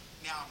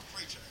 Now I'm a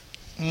preacher.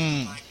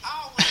 Like,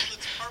 oh, well, it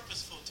looks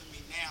purposeful to me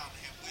now to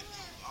have went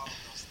through all of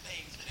those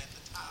things, but at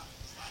the time it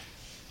was like,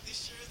 this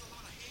sure is a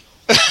lot of hell.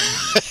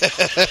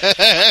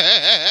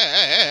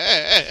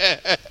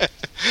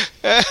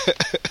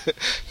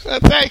 Well,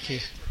 thank you.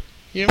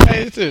 You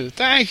made it through.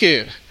 Thank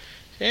you.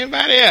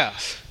 Anybody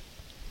else?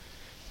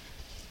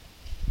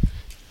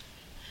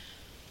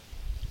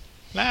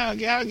 Now,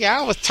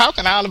 y'all was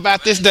talking all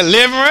about this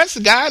deliverance.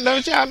 God,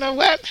 don't y'all know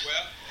what?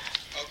 Well,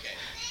 okay.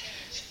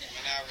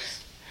 When I was,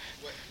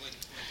 when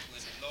the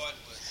Lord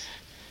was,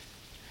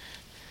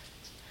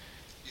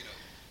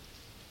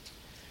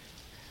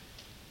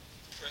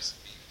 pressing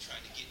me,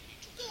 trying to get me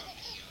to come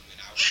to Him, and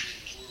I was in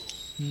the world,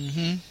 Mm-hmm.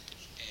 and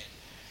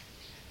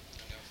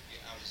I'll never forget,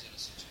 I was in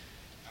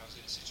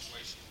a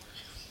situation where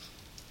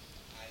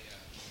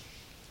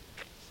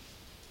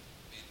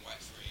me and my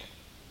friend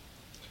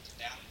went to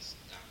Dallas,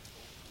 down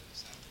to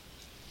South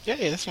Oakland.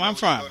 Yeah, that's where I'm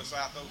from. Go to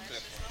South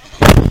Oakland.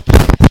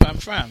 That's where I'm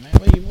from, man.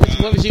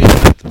 What was you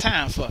at the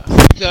time for?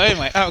 Go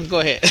anyway. Oh,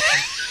 go ahead.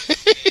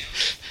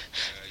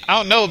 I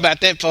don't know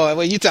about that part.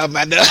 What you talking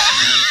about, though?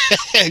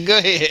 Go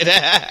ahead. It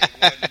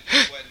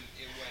wasn't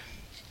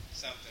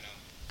something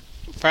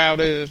I'm Proud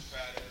of.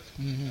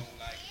 and don't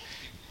like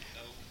people to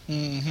know.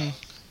 Mm-hmm.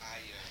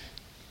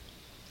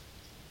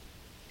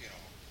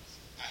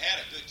 I had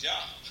a good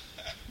job.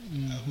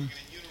 Mm-hmm. Working in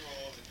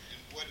Uniroyal,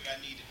 and what did I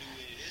need to do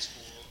in this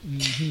world?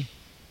 Mm-hmm.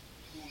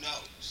 Who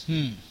knows?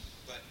 Hmm.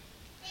 But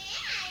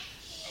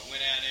I went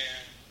down there.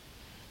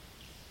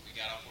 We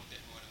got off work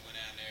that morning. Went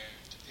down there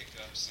to pick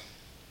up some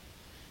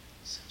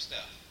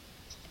stuff,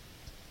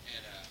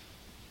 and I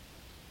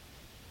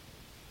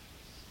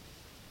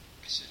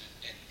shouldn't.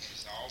 And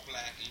it's all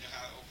black. You know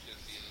how Oak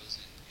Cliff is,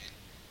 and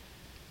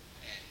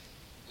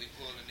we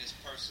pulled in this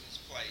person's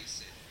place,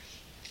 and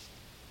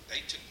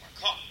they took my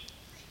car.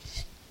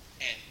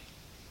 And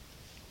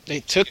They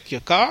took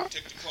your car?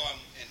 took the car,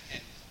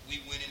 and we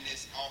went in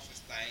this office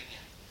thing,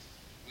 and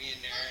we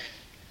in there, and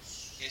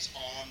it's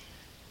armed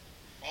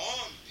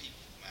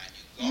people, mind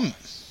you,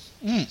 guards.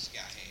 This guy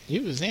had.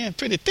 You was in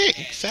pretty thick.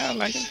 And Sound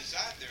like it. he's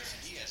out there,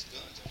 and he has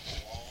guns on the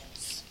wall.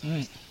 Mm. Boy,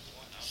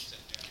 and I was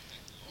sitting there and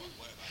thinking, Lord,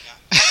 what have I got?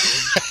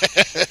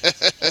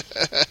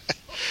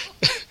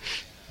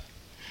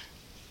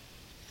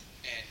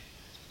 And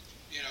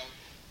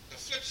the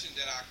affliction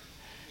that I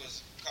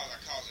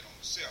caused it on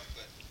myself,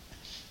 but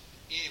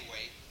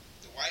anyway,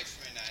 the white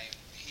friend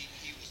he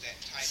was that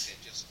type that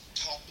just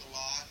talked a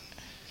lot and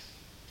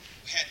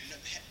had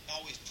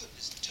always putting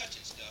this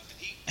touching stuff, and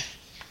he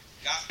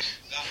got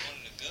one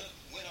of the guns,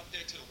 went up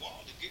there to the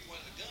wall to get one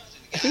of the guns,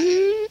 and the guy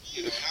had,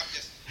 and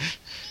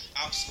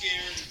I'm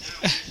scared, and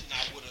now I'm wishing I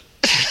would have.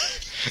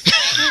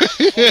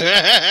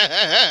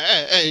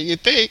 You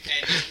think?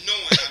 And just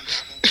knowing I'm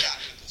not gonna get out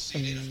of it, see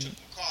they done took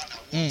my car, and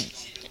I wasn't gonna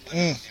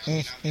do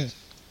it.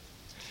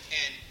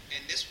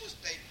 And this was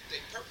their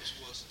purpose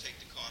was to take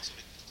the car, so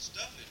they put the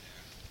stuff in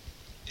there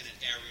in an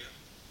area,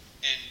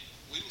 and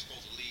we were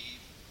supposed to leave,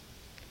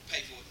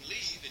 pay for it and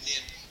leave, and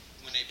then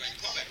when they bring the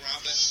car back around,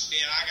 but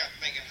then I got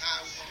thinking, how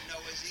are we gonna know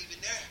it's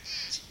even there?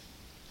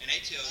 And they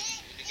tell you,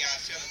 and the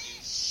guy's telling you.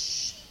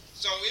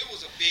 So it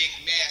was a big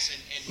mess, and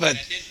I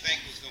didn't think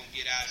it was gonna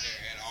get out of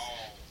there at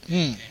all.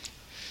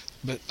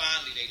 But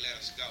finally they let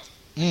us go.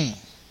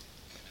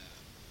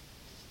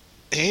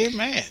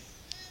 Amen.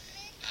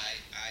 I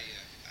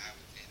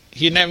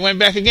You never went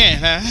back again,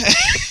 huh? I just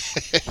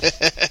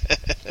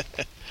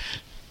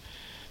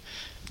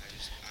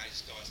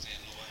started saying,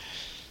 Lord,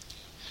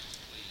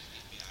 please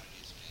get me out of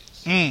this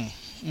mess. I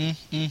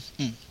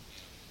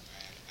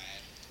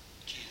had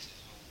kids at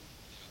home.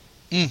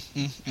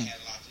 I had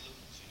a lot to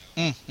lose.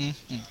 And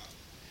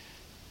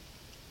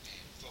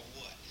for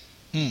what?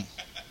 For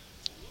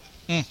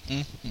what?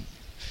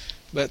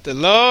 But the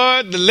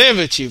Lord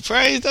delivered you.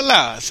 Praise the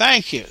Lord.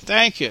 Thank you.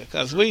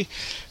 Because we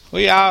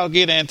all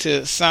get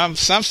into some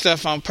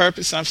stuff on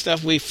purpose, some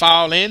stuff we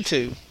fall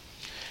into.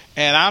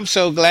 And I'm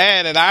so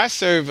glad that I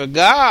serve a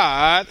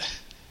God.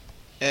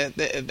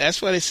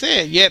 That's what it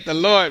said. Yet the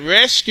Lord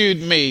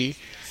rescued me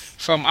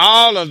from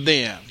all of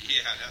them.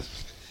 Yeah, that's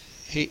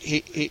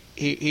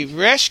He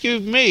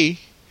rescued me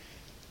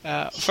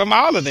from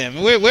all of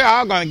them. We're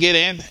all going to get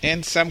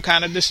in some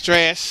kind of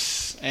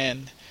distress,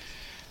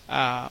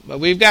 but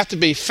we've got to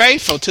be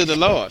faithful to the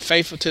Lord.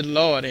 Faithful to the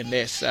Lord in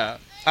this. I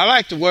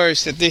like the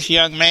words that this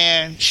young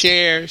man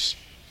shares,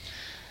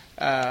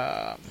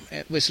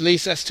 which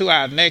leads us to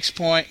our next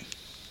point. Hey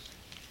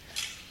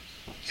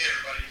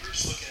everybody, we're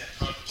just looking at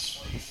Proverbs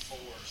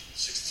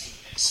 24:16.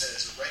 It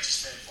says, "A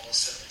righteous man falls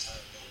 7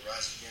 times, but will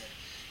rise again,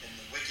 and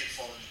the wicked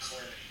fall into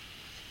calamity."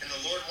 And the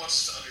Lord wants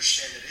us to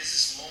understand that it is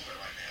this moment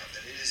right now,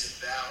 that it is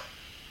about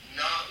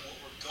not what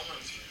we're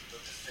going through,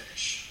 but the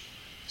finish.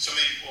 So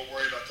many people are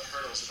worried about the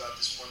hurdles, about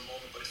this one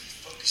moment, but if you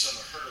focus on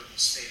the hurdle, you'll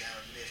stay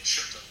down. You may have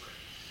tripped over it.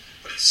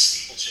 But it's a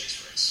steeplechase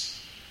race.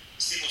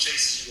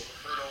 Steeplechase is you go over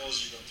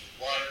hurdles, you go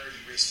through water, you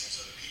race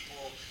against other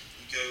people,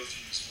 you go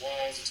through these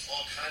walls, it's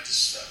all kinds of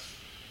stuff.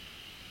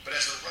 But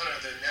as a runner,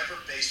 they're never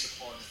based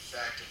upon the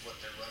fact of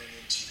what they're running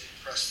into. They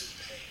press through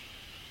pain.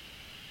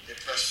 They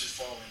press through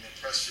falling. They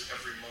press through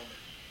every moment.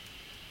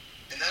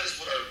 And that is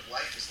what our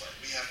life is like.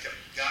 We have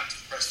got to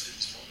press through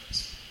these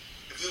moments.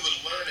 If we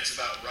would learn it's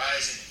about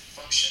rising and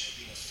functioning and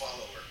being a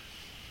follower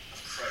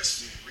of Christ,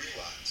 we would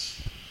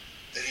realize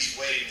that He's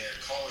waiting there,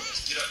 calling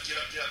us. Get up,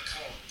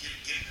 come on, get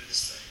into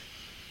this thing.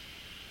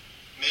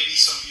 Maybe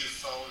some of you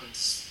have fallen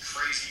into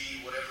crazy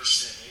whatever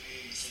sin.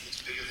 Maybe you think it's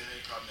bigger than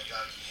any problem that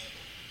God can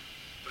handle.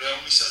 But it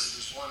only says that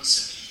there's one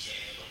sin that He can't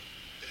handle,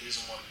 that He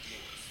doesn't want to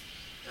deal with.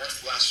 And that's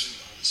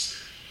blaspheming the Holy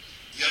Spirit.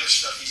 The other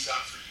stuff He's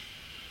got for you.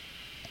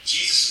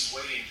 Jesus is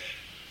waiting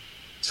there,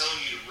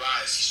 telling you to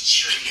rise. He's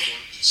cheering you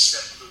on each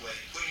step of the way,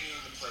 putting you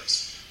in the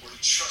place where He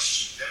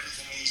trusts you with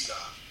everything that He's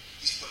got.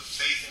 He's put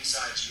faith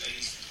inside you, and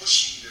He's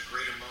pushing you to a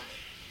greater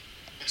moment.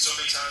 And so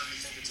many times we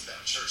think it's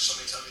about church. So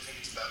many times we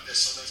think it's about this.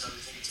 So many times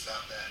we think it's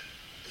about that.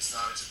 It's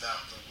not. It's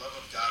about the love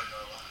of God in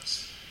our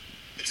lives.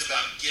 It's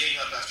about getting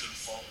up after the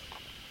falling.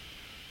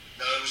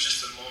 Now, it was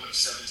just a moment of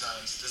 7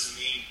 times. It doesn't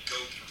mean go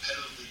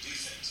repetitively do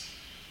things.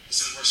 It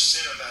says where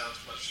sin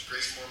abounds, much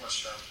grace more much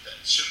abounds.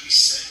 Should we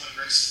sin when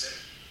grace is there?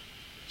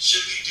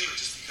 Should we do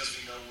it just because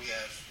we know we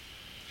have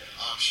an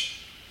option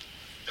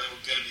that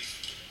we're going to be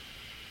forgiven?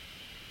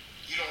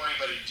 You don't want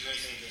anybody to do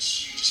anything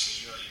against you just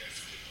because you know you're going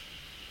to forgive them.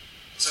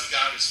 And so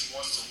God is, He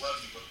wants to love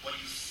you, but when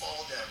you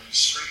fall down, when you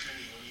scrape your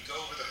knee, when you go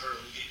over the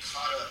hurdle, you get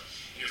caught up,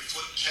 and your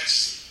foot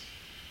catches it,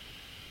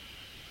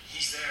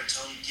 He's there and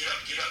telling you, get up.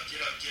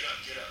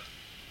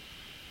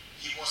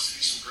 He wants to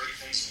do some great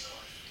things in your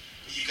life,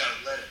 but you've got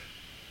to let Him.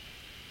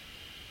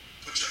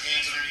 Put your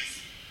hands underneath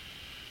you.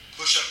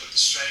 Push up with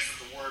the strength of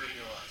the Word in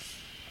your life.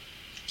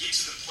 Get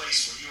to the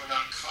place where you are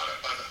not caught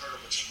up by the hurdle,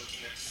 but you're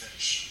looking at the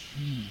finish.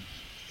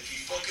 If you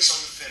focus on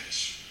the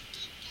finish,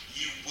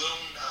 you will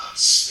not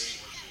stay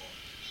where you are.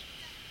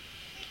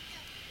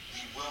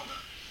 You will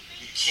not.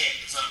 You can't.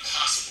 It's not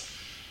possible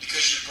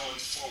because you're going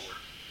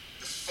forward.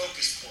 The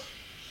focus point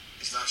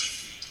is not your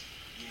feet.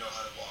 You know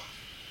how to walk.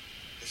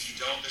 If you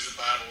don't, there's a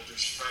Bible,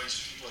 there's friends,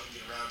 there's people that can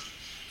get around you.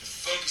 The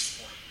focus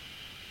point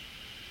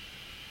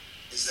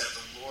is that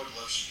the Lord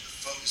loves you. The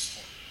focus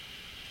point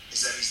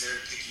is that He's there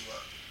to pick you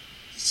up.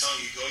 He's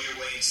telling you, go your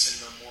way and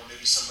sin no more.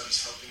 Maybe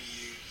somebody's helping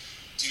you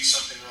do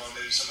something wrong.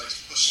 Maybe somebody's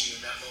pushing you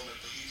in that moment,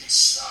 but you can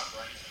stop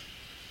right now.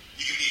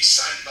 You can be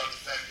excited about the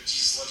fact that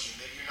Jesus loves you.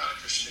 Maybe you're not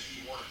a Christian. Maybe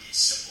you want to be. It's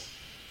simple.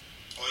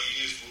 All you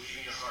do is believe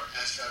in your heart.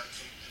 Ask God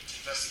to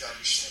confess to God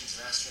your sins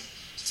and ask Him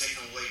to take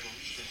them away.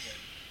 Believe in Him.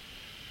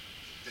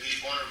 That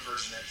He's born of a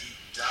virgin, that He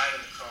died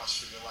on the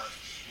cross for your life,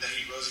 and that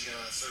He rose again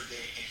on the 3rd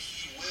day, and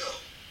He will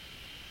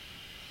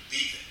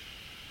be there.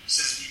 He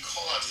says if you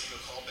call out to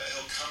Him,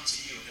 He'll come to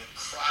you, and He'll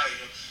cry,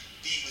 and He'll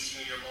be with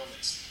you in your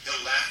moments.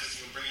 He'll laugh with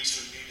you and bring you to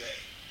a new day.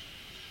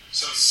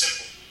 So it's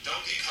simple.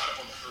 Don't get caught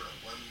up on the hurdle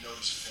when you know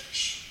there's a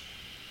finish.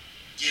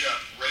 Get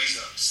up, raise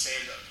up,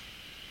 stand up.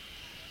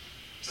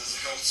 That's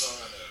like an old song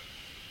I know.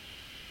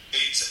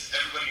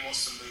 Everybody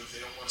wants to move.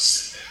 They don't want to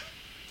sit there.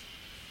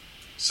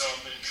 So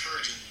I'm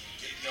encouraging you to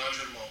get beyond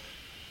your moment.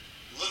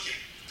 Look at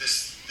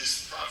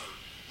this proverb.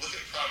 Look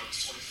at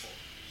Proverbs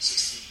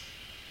 24:16.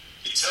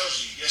 It tells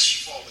you, yes,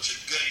 you fall, but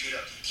you're going to get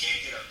up. You can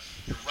get up.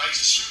 You're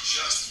righteous.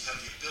 You're just. You have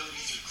the ability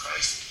through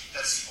Christ.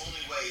 That's the only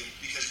way,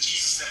 because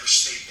Jesus never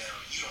stayed down.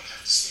 You don't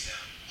have to stay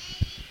down.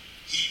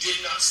 He did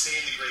not stay in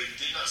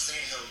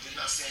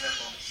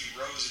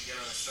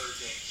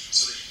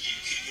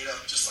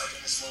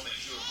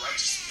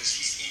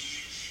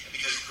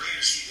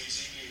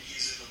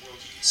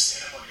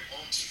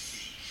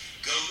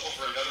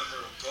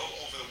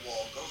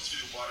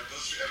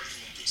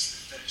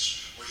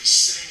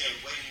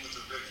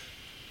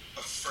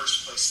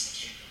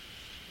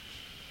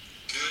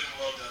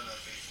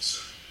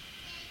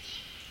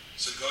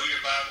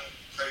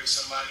with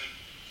somebody,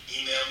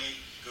 email me,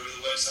 go to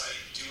the website,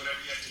 do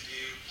whatever you have to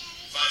do,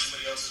 find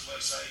somebody else's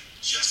website,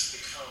 just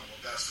become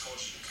what God's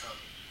called you to become.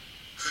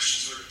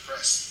 Christians who are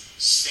depressed,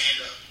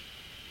 stand up.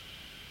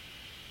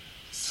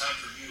 It's time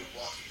for you to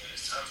walk again.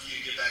 It's time for you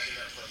to get back in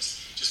that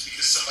place. Just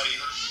because somebody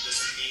hurt you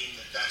doesn't mean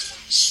that that's when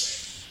you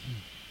swing.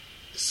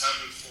 It's time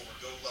to move forward.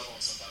 Go love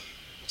on somebody.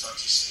 We'll talk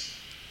to you soon.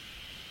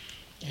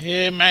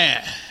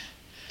 Amen.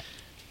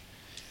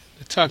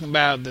 We're talking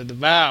about the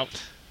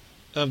devout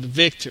of the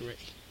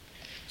victory.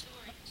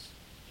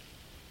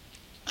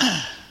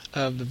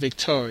 Of the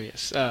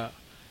victorious.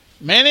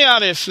 Many are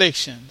the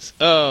afflictions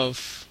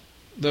of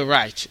the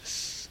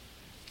righteous.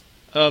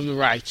 Of the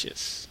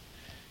righteous.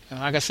 And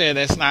like I said,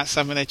 that's not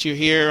something that you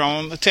hear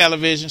on the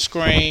television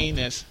screen.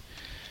 That's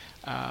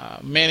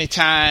many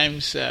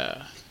times,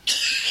 but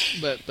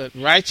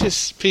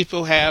righteous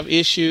people have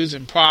issues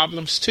and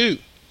problems too.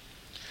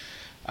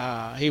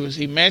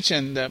 He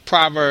mentioned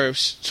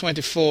Proverbs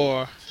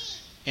 24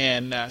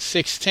 and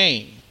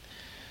 16,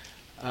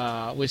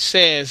 which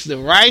says, "The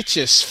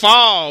righteous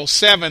fall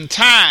 7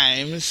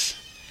 times,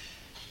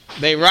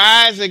 they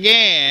rise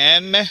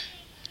again,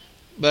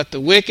 but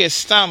the wicked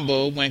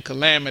stumble when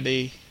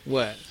calamity,"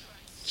 what?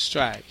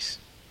 Strikes.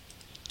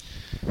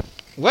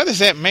 What does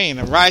that mean?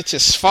 The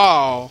righteous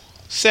fall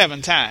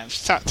 7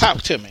 times.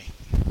 Talk to me.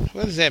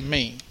 What does that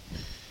mean?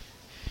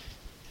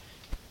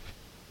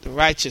 The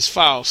righteous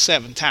fall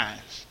 7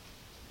 times.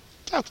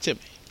 Talk to me.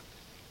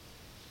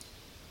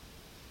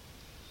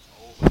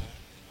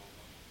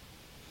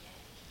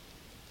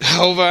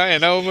 Over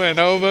and over and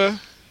over.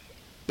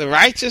 The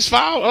righteous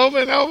fall over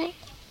and over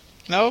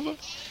and over.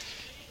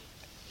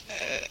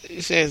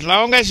 He says, as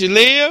long as you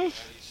live.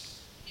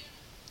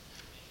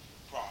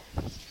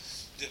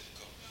 Problems,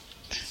 difficult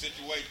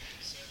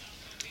situations.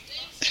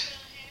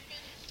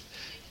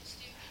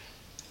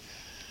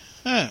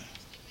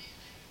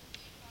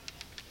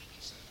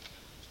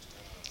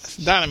 That's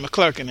Donnie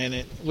McClurkin in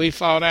it. We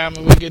fall down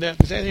when we get up.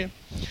 Is that him?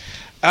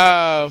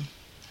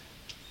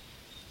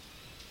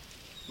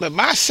 But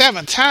my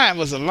 7th time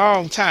was a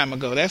long time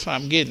ago. That's what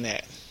I'm getting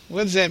at.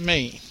 What does that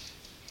mean?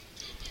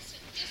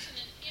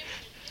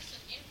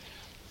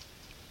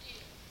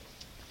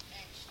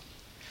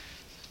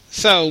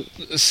 So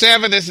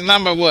 7 is the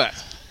number what?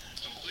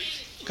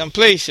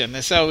 Completion.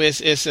 And so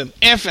it's an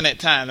infinite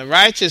time. The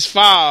righteous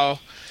fall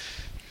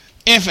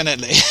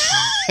infinitely.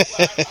 I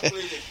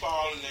believe they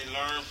fall and they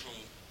learn from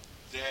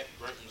that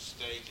great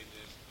mistake, and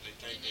then they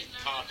think they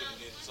conquered and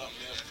then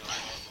something else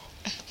comes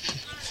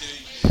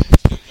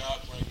until God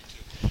brings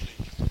you to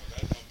completion. So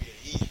that's going to be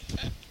an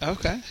end.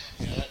 Okay.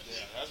 Yeah,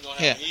 that's going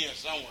to have an end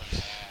somewhere.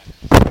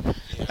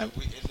 It ain't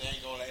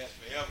going to last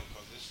forever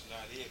because this is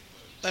not it.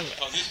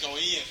 Because it's going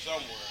to end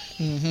somewhere.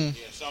 Mm-hmm.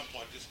 Yeah, at some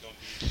point this is going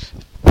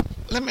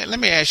to be. Let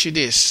me ask you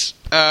this: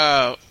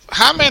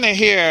 how many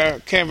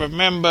here can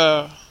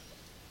remember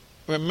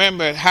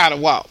how to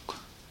walk?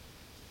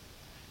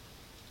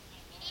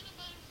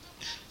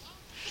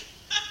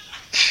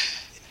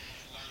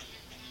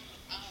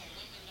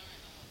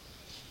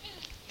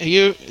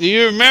 You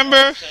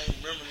remember?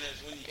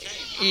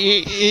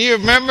 You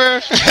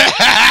remember?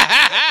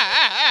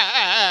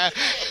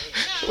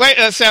 Wait.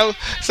 So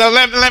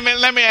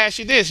let me ask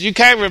you this: you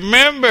can't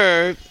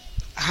remember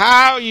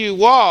how you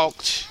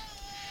walked,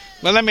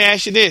 but let me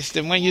ask you this: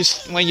 then when you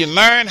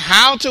learn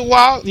how to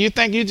walk, you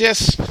think you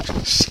just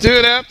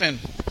stood up and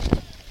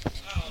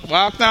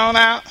walked on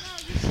out?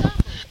 No,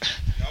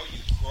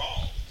 you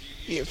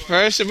crawled.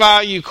 First of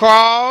all, you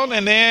crawled,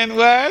 and then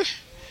what?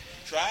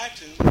 Tried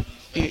to.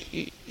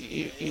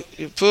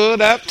 You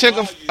pulled up, took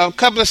a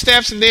couple of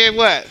steps, and then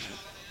what?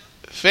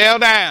 Fell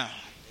down.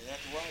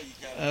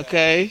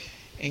 Okay,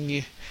 and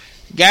you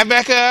got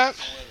back up.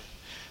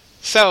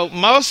 So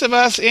most of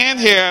us in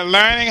here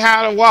learning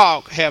how to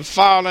walk have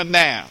fallen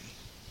down.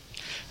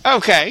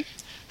 Okay,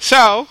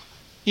 so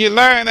you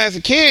learn as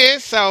a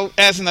kid. So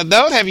as an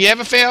adult, have you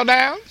ever fell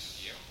down?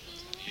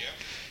 Yeah.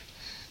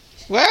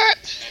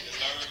 What?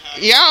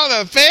 Y'all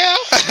done fell?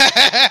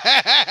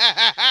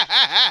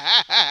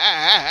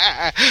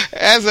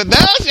 As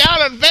adults, y'all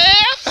done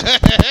fell?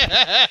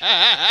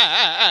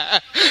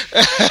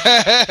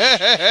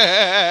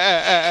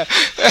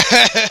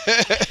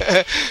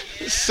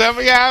 Some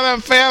of y'all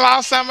done fell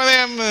off some of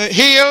them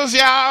hills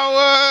y'all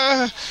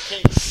were.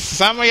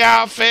 Some of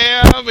y'all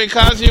fell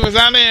because you was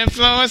under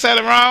influence of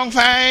the wrong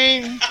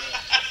thing.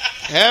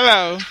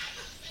 Hello.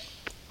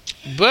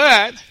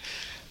 But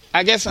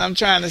I guess what I'm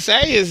trying to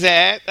say is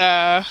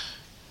that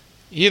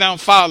you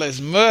don't fall as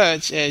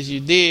much as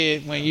you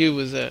did when you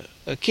was a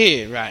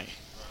kid, right?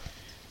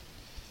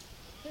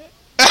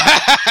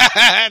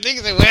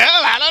 Niggas say,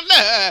 well, I don't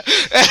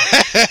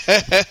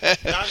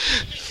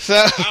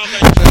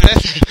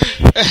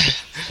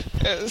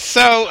know.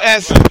 So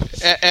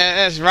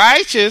as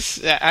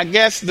righteous, I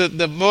guess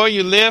the more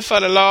you live for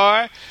the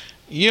Lord,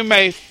 you're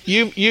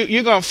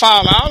gonna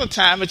fall all the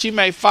time, but you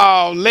may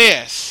fall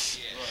less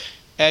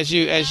as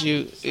you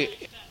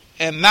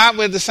and not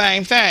with the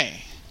same thing.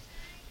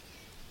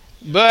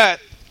 But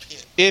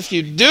if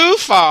you do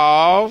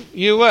fall,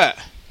 you what?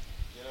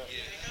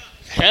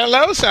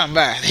 Hello,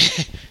 somebody.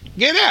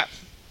 Get up.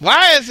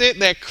 Why is it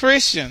that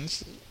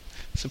Christians,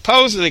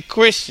 supposedly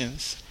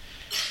Christians,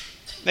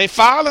 they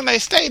fall and they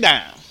stay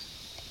down?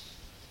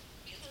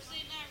 Because they're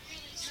not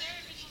really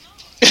serving the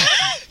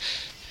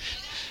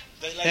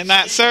Lord. They're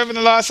not serving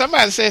the Lord.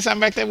 Somebody said something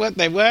back there. What?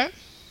 They what?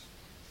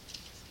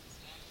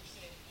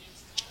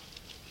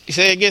 You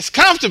say it gets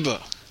comfortable.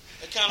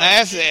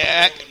 That's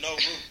it. With no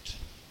root.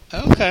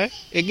 Okay.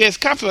 It gets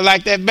comfortable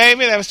like that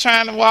baby that was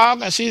trying to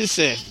walk and she just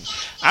said,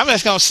 I'm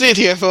just going to sit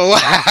here for a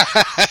while.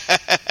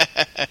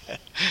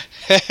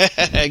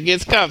 It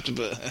gets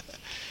comfortable.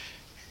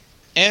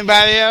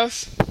 Anybody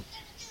else?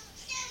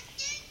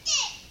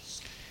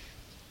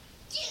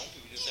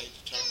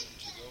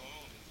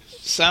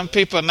 Some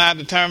people are not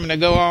determined to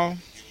go on.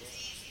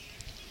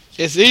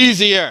 It's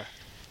easier.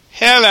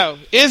 Hello.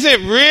 Is it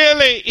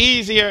really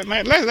easier?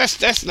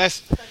 Let's.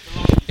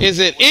 Is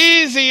it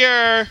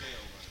easier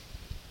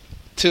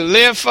to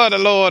live for the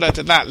Lord or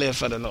to not live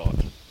for the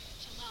Lord?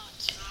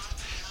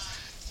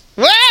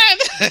 What?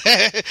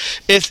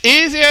 It's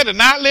easier to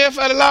not live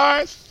for the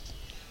Lord?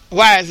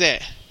 Why is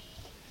that?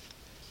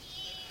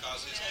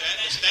 Because his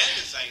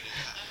standards ain't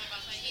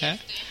as high.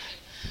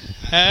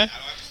 Huh? I don't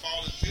have to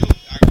fall in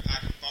filth. I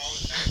can fall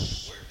in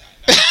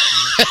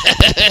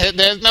that word.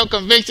 There's no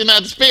conviction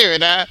of the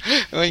spirit, huh?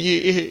 When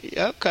you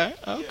okay.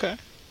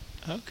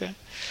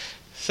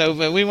 So,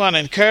 but we want to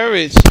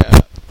encourage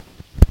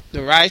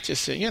the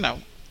righteous.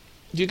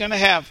 You're going to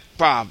have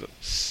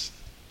problems,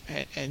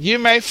 and you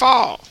may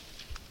fall,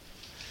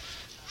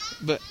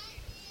 but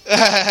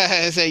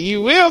say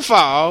you will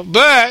fall,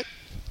 but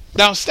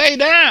don't stay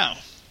down.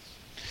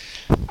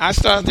 I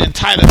started to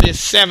entitle this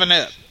 7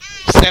 Up,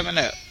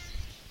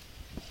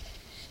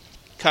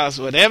 because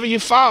whatever you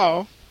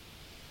fall,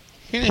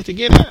 you need to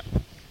get up.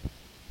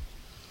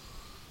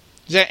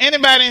 Is there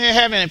anybody in here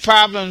having any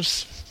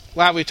problems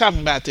while we're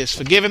talking about this,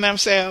 forgiving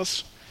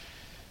themselves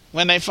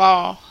when they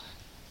fall?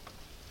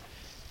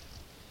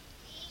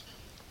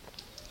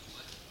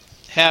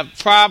 Have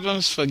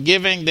problems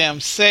forgiving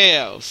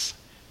themselves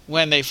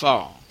when they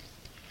fall?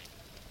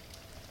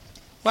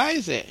 Why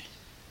is that?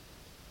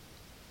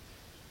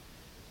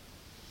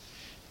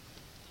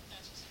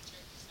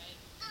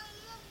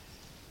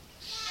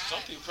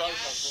 Some people probably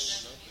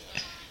don't know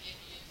that.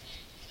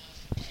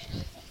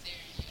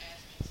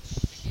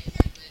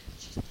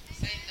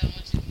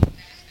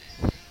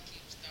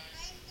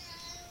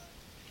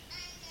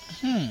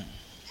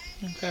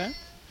 Okay.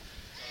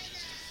 Because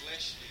it's the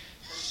fleshly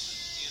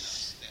person in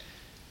us that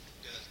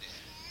does that.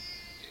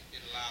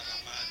 It allows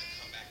our mind to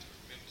come back to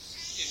remember. And a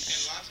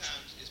lot of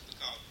times it's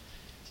because,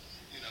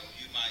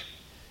 you might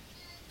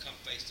come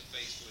face to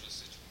face with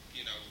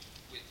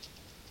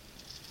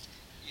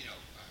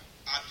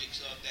objects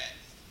of that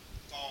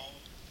fall,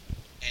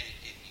 and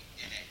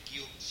that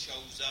guilt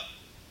shows up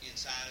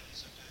inside of you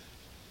sometimes.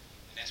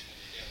 And that's when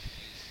the devil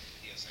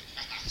he'll say,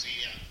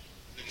 see ya.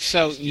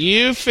 So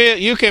you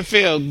can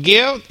feel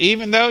guilt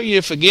even though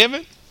you're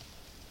forgiven?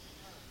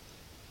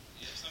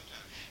 Yeah,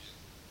 sometimes you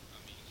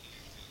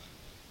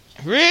feel like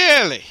that.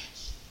 Really?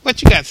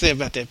 What you got to say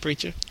about that,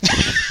 preacher? I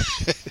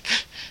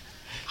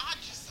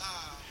just,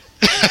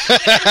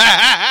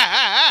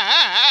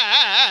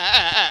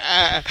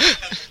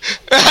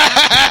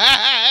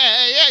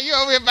 yeah, you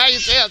over here by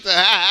yourself.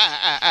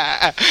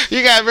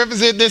 You got to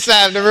represent this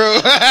side of the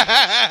room.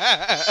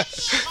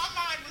 my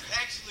mind was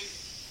actually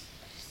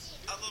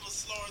a little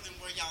slower than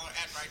where y'all are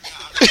at right now.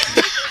 I'm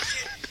trying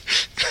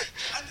to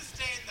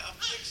understand the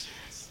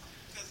afflictions,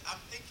 because I'm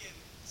thinking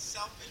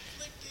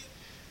self-inflicted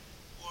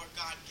or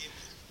God-given.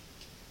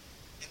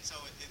 And so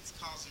it's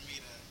causing me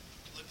to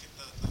look at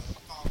the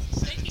fallen They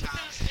seven can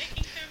times.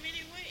 come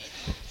anyway.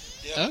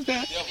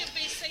 Okay. It could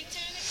be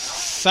satanic.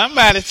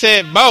 Somebody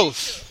said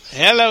both.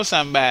 Hello,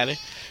 somebody.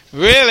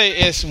 Really,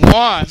 it's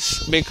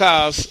once,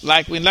 because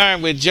like we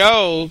learned with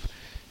Job,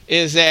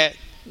 is that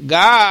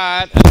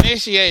God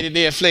initiated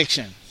the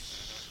affliction,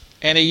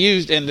 and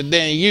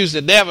then he used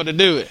the devil to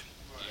do it.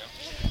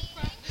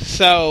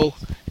 So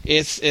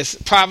it's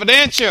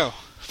providential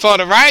for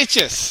the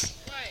righteous.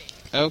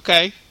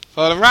 Okay,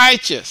 for the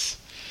righteous.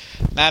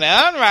 Now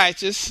the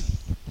unrighteous,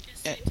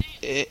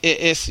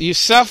 it's you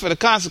suffer the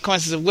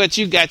consequences of what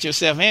you got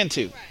yourself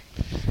into.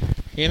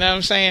 You know what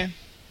I'm saying?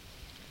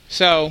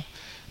 So,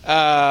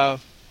 but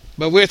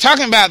we're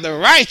talking about the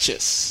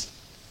righteous.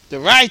 The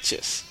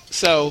righteous.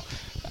 So,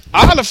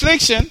 all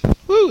affliction,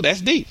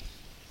 that's deep.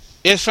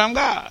 It's from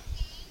God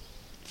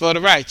for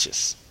the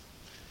righteous.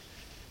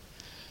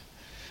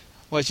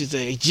 What you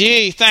say?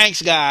 Gee,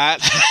 thanks God.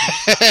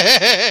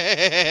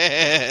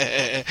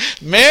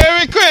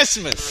 Merry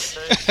Christmas.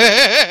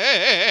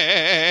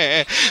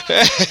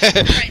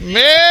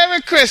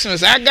 Merry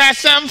Christmas. I got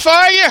something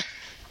for you.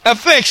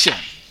 Affliction.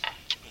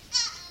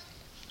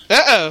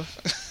 Uh-oh.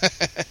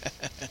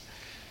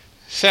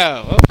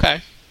 So,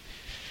 okay.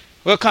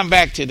 We'll come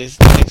back to this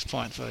next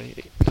point for you.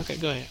 Okay,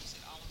 go ahead.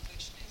 All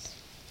affliction is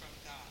from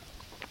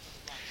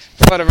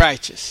God For the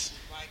righteous.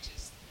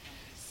 righteous and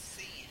with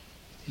sin.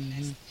 And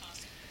that's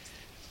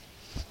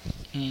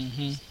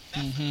the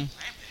consequence.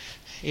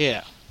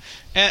 Yeah.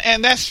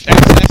 And that's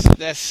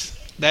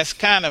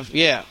kind of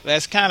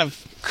that's kind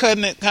of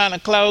cutting it kind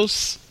of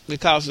close,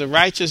 because the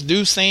righteous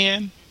do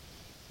sin,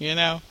 you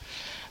know.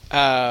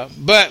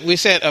 But we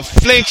said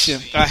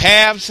affliction, or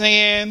have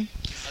sin,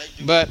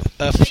 but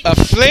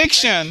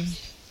affliction.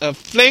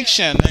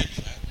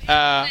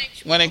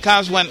 When it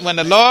comes, when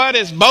the Lord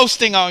is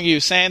boasting on you,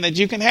 saying that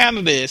you can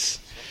handle this,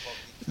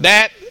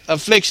 that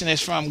affliction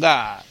is from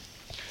God.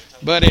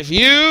 But if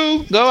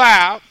you go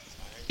out,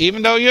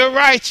 even though you're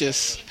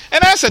righteous,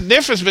 and that's a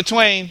difference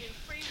between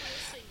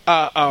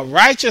a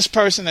righteous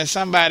person and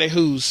somebody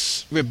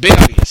who's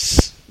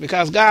rebellious,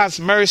 because God's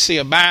mercy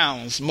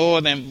abounds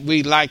more than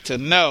we like to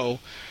know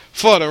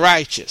for the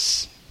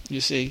righteous, you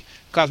see.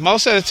 Because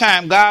most of the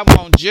time, God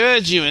won't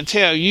judge you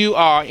until you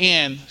are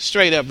in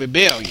straight up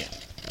rebellion.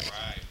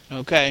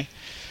 Okay,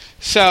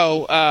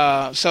 so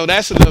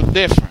that's a little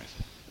different.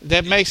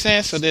 That makes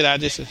sense, or did I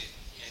just? And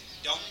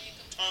don't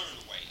turn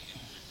away.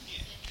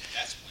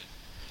 That's when,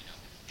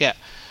 Yeah.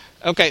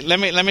 Okay.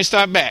 Let me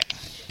start back.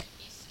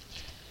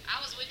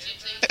 I was with you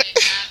till you said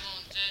God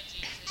won't judge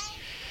you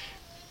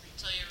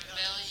till you're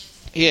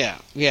rebellious. Yeah.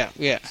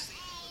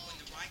 When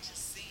the righteous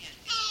sin,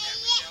 isn't that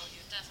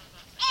rebellion? That's what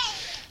I'm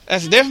saying.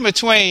 That's the difference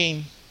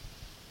between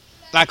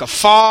like a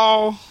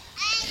fall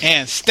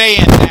and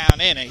staying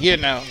down in it. You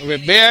know,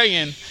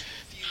 rebellion.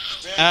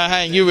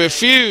 You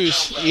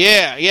refuse.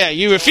 Yeah.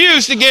 You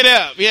refuse to get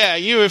up. Yeah.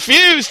 You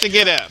refuse to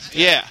get up.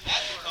 Yeah.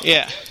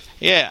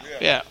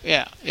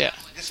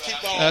 Just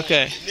keep on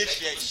Okay.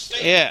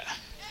 initiating Yeah.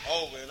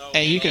 over and over.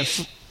 And you can.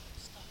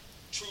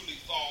 truly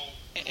fall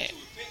to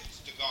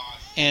repentance to God,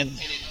 And and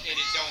it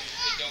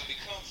don't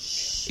become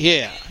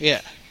sin. yeah.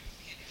 And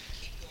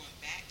keep going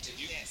back to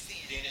You, that sin.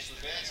 then it's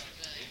rebellion,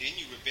 and then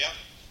you rebel.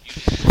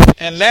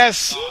 And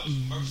that's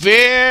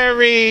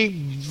very,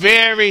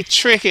 very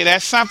tricky.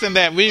 That's something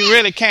that we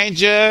really can't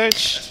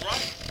judge, That's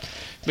right.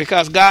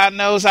 because God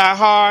knows our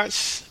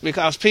hearts.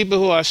 Because people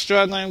who are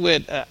struggling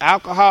with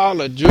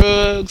alcohol or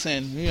drugs,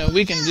 and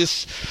we can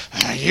just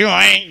you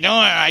ain't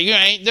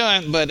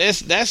doing, but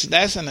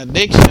that's an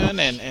addiction,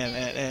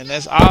 and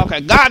that's all.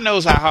 God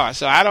knows our hearts,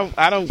 so I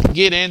don't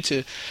get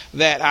into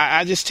that.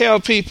 I just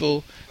tell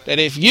people that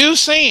if you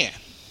sin,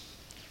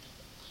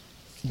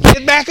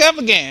 get back up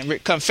again,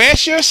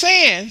 confess your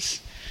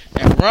sins,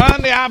 and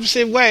run the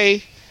opposite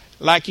way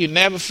like you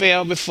never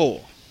fell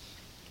before.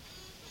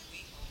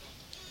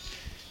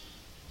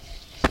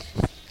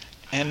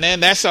 And then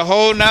that's a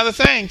whole nother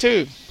thing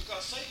too.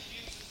 Because Satan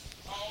uses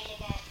all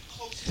of our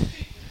closest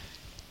people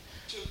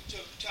to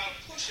try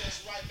to push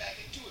us right back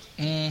into it.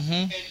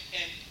 Mm-hmm.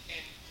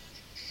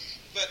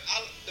 But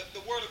the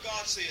word of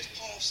God says,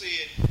 Paul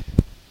said,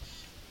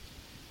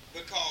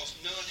 because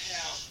none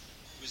have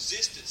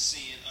resisted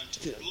sin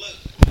unto blood,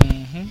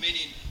 Mm-hmm.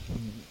 meaning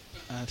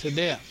To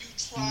death.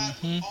 you tried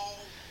with all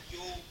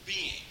your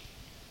being.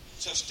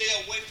 So stay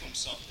away from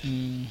something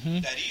Mm-hmm.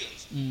 that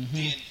is. Mm-hmm.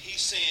 Then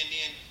he's saying,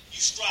 then you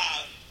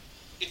strive,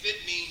 if it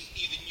means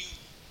even you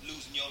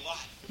losing your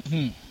life,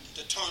 Mm-hmm.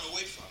 to turn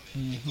away from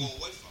it and go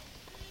away from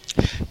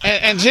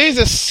it. And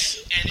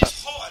Jesus. And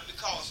it's hard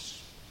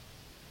because,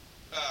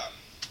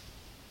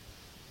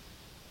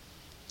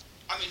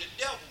 the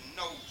devil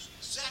knows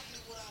exactly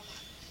what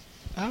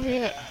I like. Oh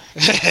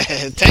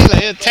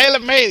yeah. Taylor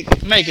make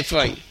it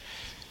for you.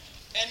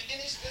 And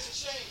it's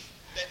a shame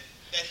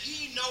that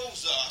he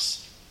knows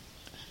us.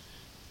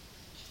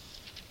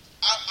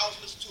 I was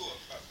listening to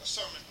a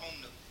sermon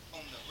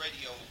on the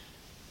radio.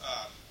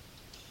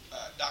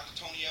 Dr.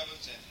 Tony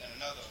Evans and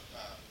another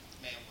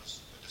man was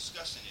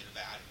discussing it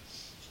about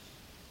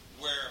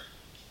it, where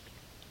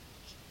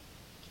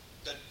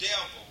the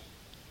devil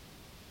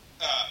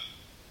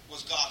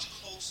was God's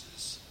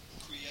closest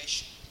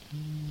creation.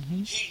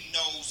 Mm-hmm. He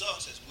knows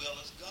us as well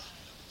as God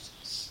knows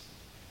us,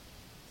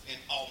 and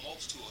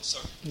almost to a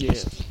certain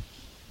Yes. extent,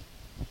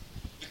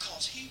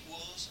 because he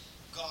was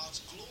God's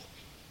glory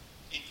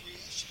in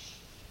creation.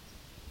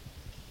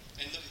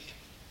 And look at him,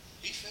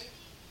 he failed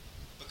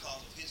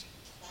because of his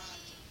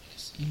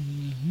pridefulness.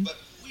 Mm-hmm. But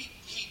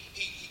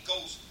he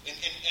goes and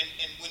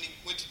when he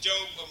went to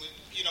Job,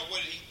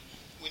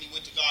 when he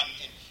went to God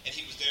and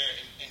he was there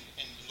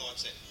and the Lord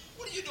said,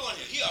 "What are you doing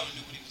here?" He already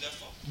knew what he was there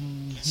for.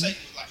 Mm-hmm. And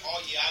Satan was like, "Oh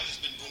yeah, I've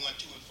just been going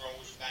to and fro,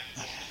 back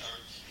and forth with her."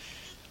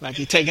 Like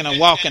you're taking a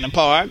walk in the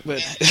park, but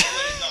And what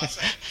did God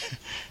say?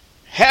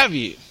 have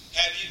you?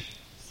 Have you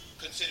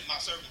considered my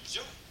servant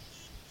Job?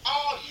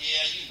 Oh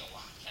yeah, you know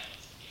I kind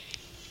of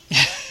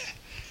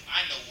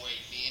I know where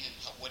he's been and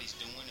what he's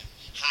doing and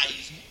how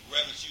he's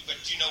reverenced you, but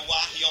you know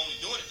why? He only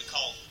doing it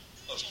because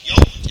of your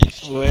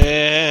protection. Well,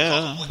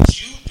 Because of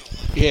what you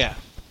doing. yeah.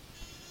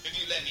 If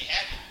you let me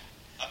have it,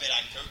 I bet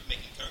I can make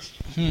him curse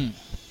you.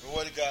 But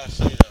what did God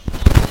say though?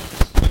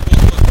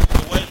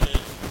 The way the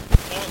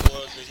point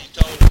was that he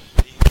told him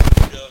that he would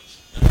beat up.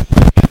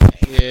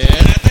 Yeah.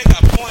 And I think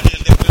our point is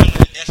that we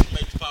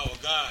underestimate the power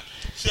of God.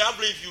 See, I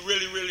believe if you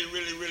really, really,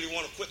 really, really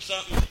want to quit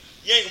something,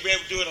 you ain't gonna be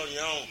able to do it on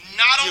your own.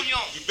 Not on your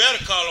own. You better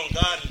call on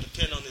God and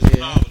depend on His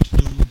power to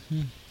do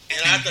it. And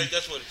I think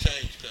that's where the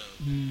change comes.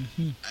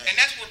 Mm-hmm. And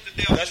that's what the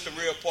devil. That's the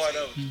real part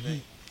of it to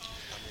me.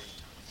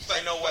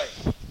 ain't no way.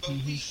 But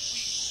we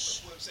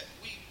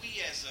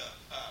as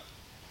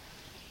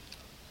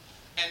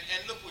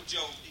and look what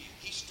Job did.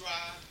 He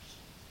strived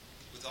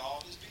with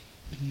all his people.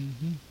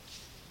 Mm-hmm.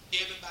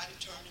 Everybody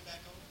turned him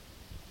back over,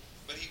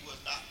 but he was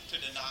not to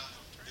deny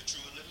the true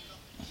and living God,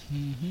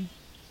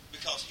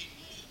 because he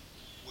knew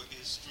where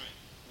his strength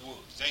was.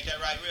 Ain't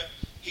that right, Rev?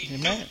 He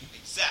Amen. knew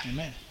exactly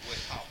Amen. where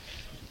his power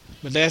came from.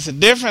 But there's a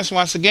difference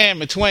once again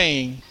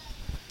between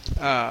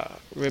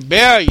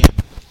rebellion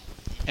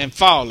and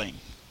falling.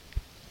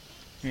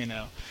 You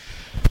know,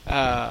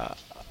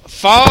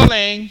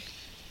 falling,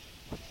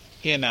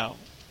 you know,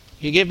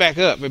 you get back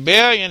up.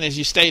 Rebellion is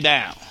you stay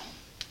down.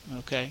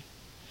 Okay?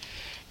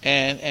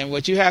 And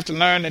what you have to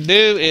learn to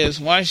do is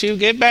once you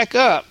get back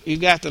up, you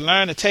got to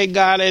learn to take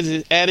God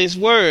at His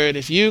word.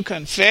 If you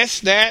confess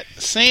that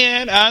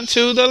sin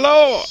unto the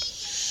Lord,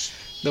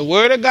 the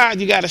word of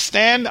God, you got to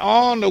stand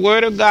on the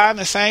word of God in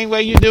the same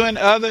way you do in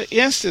other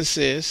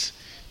instances.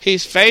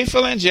 He's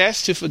faithful and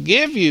just to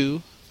forgive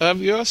you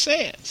of your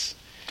sins.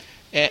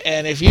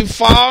 And if you've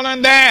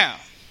fallen down,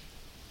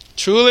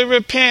 truly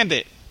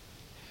repented,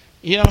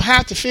 you don't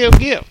have to feel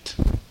guilt.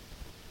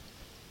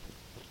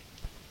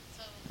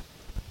 So,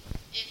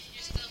 if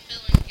you're still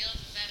feeling guilt,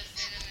 is that a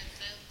sin in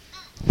itself?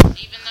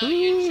 Even though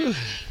you're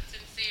truly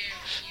sincere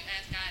when you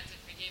ask God to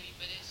forgive you,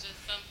 but it's just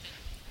something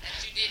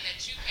that you did that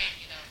you can't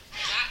get over.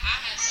 Because I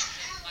had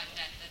something like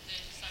that. That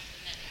there's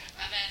something that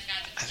I've asked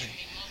God to forgive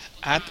me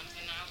multiple times,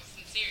 and I was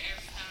sincere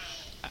every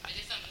time. But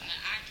it's something that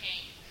I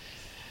can't.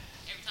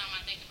 Every time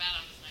I think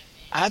about it, I'm just like,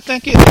 man. I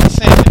think it's a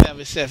sin in of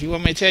itself. You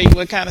want me to tell you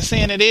what kind of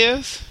sin it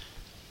is?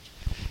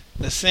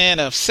 The sin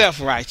of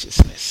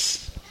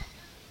self-righteousness.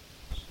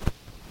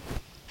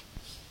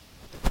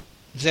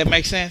 Does that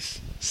make sense?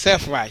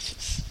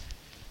 Self-righteous.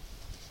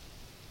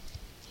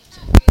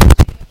 I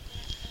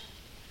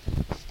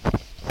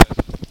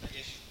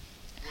guess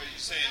what you're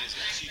saying is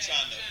that she's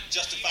trying to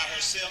justify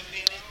herself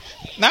in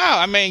it. No,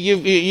 I mean,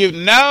 you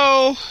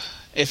know,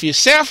 if you're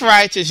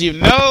self-righteous, you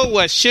know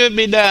what should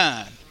be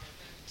done.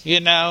 You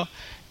know,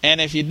 and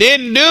if you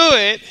didn't do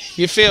it,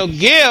 you feel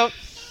guilt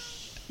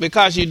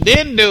because you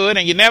didn't do it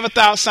and you never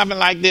thought something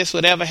like this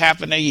would ever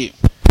happen to you.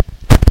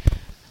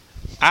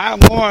 I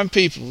warn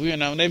people, you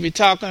know, they be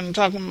talking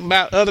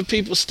about other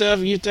people's stuff,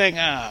 and you think,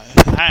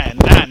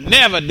 I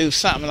never do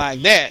something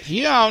like that.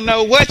 You don't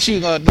know what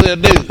you will do.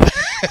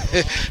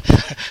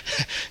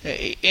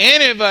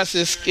 Any of us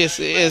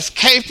is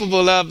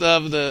capable of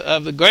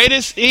the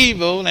greatest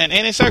evil in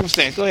any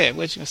circumstance. Go ahead,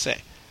 what you gonna say?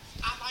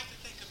 I like to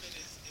think of it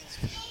as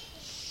fuel.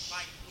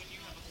 Like when you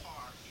have a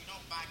car, you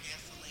don't buy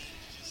gasoline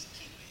and just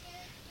keep it.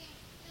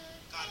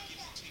 God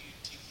gives it to you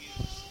to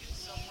use.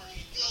 It's somewhere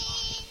in your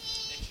life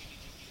that you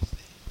need to use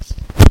that.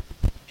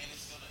 And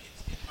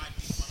it might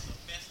be one of the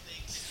best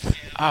things that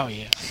you have Oh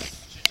yeah. to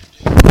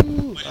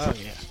do. But Oh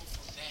it's yeah.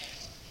 from that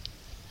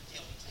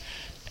guilt.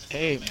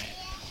 Amen.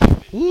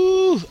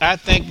 Woo! I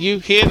think you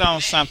hit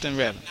on something,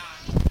 Reverend.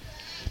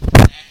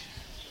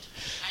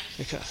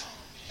 Because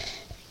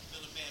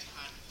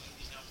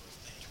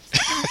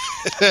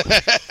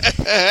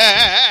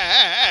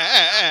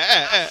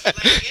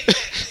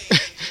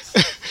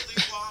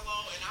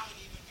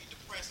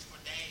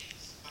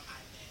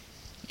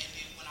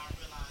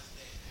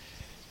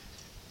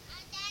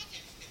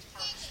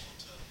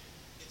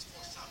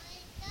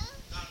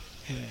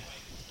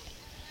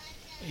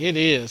it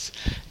is,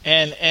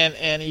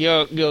 and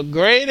your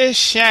greatest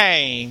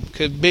shame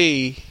could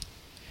be,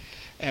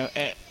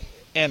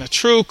 in a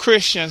true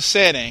Christian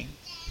setting,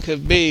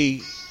 could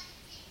be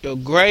your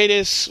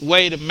greatest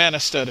way to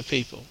minister to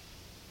people.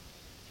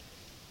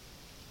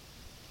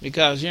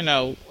 Because, you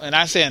know, and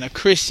I say in a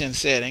Christian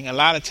setting, a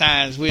lot of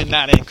times we're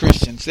not in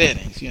Christian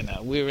settings, you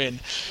know. We're in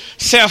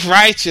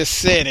self-righteous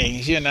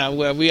settings, you know,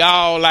 where we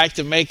all like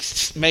to make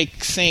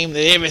seem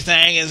that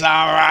everything is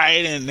all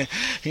right, and,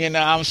 you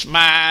know, I'm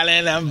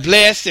smiling, I'm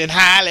blessed and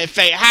highly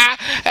favored.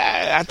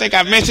 I think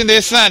I mentioned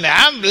this Sunday.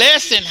 I'm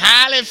blessed and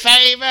highly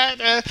favored.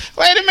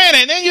 Wait a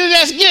minute, then you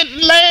just get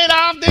laid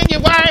off, then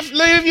your wife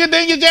leave you,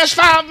 then you just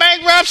file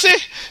bankruptcy.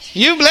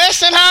 You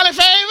blessed and highly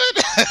favored?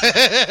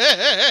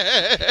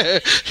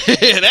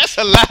 Yeah, that's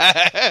a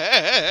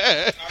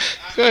lie.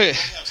 Go ahead.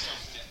 I have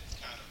something that's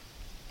kind of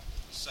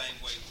the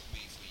same way with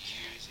me for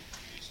years and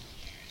years and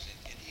years.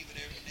 And even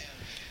every now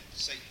and then,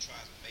 Satan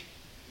tries to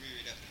rear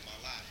it up in my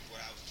life. What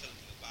I was telling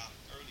you about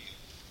earlier.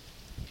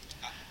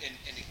 And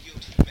the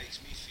guilt he makes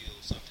me feel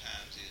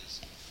sometimes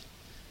is,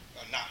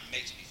 or not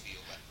makes me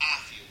feel, but I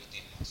feel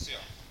within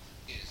myself,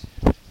 is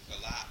a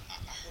lie. I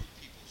hurt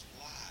people's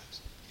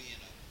lives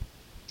being a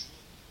drug,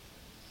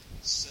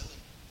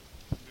 selling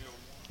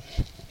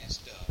marijuana and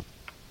stuff.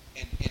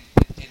 And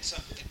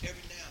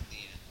every now and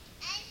then,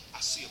 I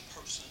see a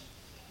person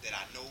that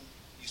I know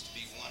used to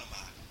be one of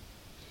my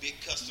big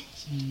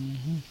customers,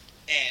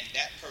 and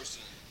that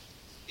person,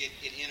 it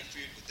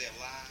interfered with their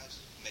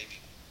lives,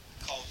 maybe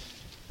caused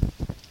them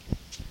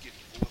to get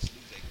divorced,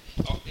 lose their,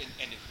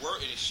 and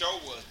it sure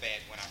was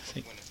bad when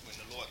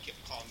the Lord kept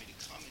calling me to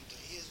come into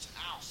His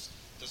house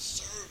to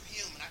serve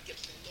Him, and I kept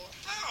saying, Lord,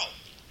 how?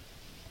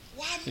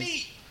 Why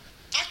me?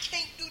 I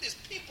can't do this.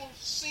 People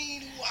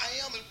seen who I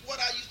am and what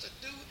I used to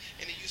do,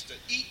 and it used to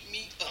eat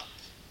me up.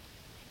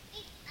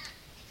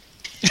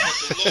 But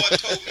the Lord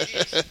told me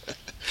this.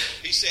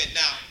 He said,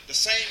 now, the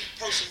same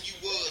person you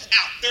was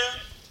out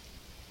there,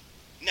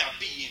 now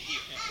be in here.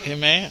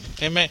 Amen.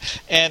 Amen.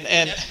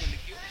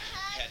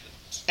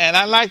 And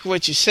I like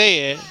what you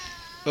said,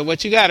 but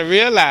what you got to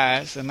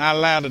realize, and not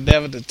allow the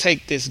devil to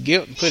take this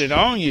guilt and put it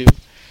on you,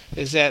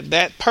 is that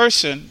that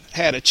person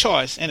had a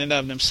choice in and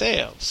of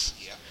themselves.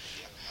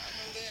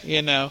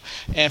 You know,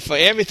 and for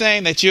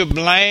everything that you're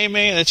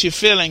blaming, that you're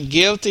feeling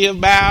guilty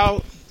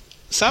about,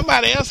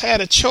 somebody else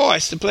had a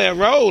choice to play a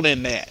role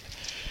in that.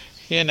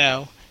 You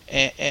know,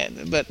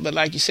 but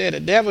like you said, the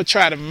devil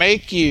try to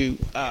make you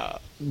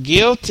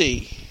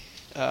guilty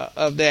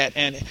of that,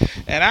 and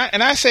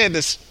I said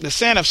the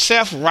sin of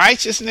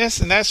self-righteousness,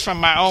 and that's from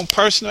my own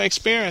personal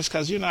experience,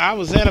 because you know I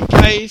was in a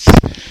place,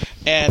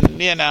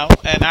 and you know,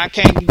 and I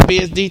can't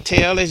be as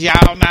detailed as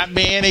y'all not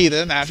being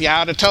either. Now if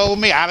y'all have told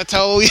me, I'd have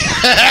told you.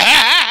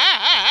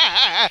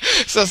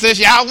 So since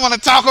y'all want to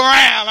talk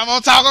around, I'm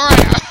gonna talk around.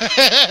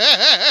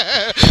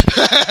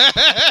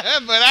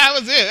 But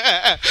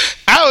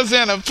I was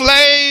in a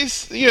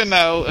place, you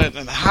know,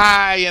 and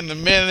high in the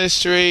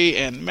ministry,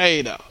 and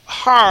made a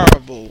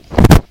horrible,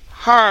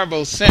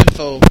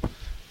 sinful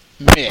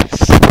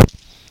mess.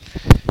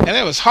 And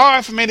it was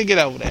hard for me to get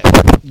over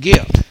that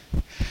guilt.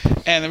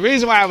 And the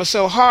reason why it was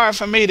so hard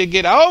for me to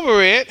get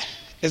over it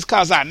is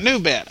because I knew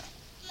better.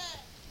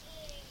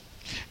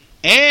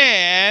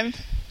 And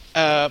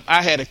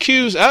I had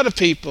accused other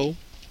people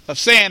of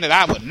saying that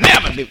I would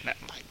never do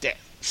nothing like that.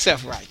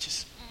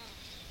 Self-righteous.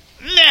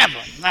 Never.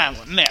 I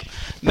would never.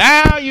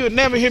 Now you would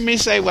never hear me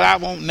say what I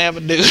won't never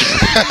do.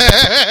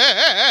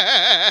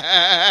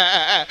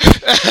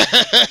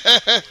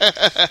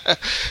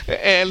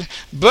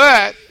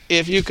 But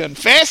if you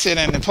confess it,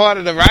 and the part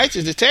of the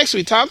righteous, the text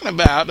we're talking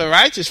about, the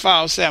righteous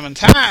fall 7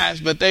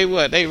 times, but they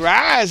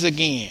rise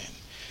again.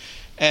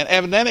 And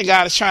evidently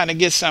God is trying to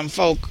get some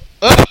folk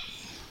up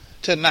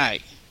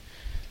tonight.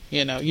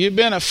 You know, you've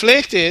been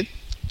afflicted,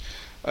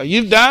 or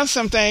you've done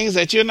some things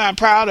that you're not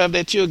proud of,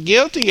 that you're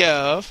guilty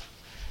of,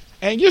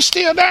 and you're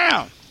still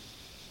down.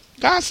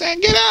 God's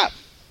saying, get up.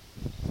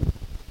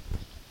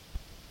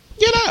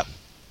 Get up.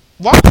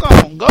 Walk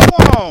on. Go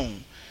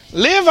on.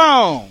 Live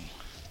on.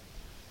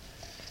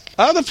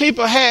 Other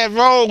people had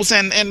roles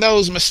in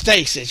those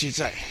mistakes that you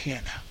say, you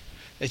know,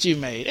 that you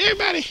made.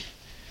 Everybody,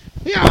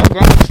 we all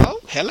grown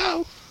folk.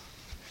 Hello.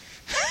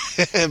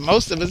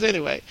 Most of us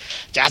anyway.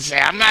 Just say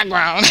I'm not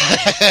grown.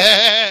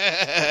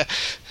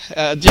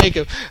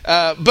 Jacob.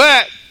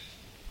 But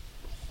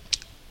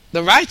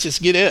the righteous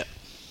get up.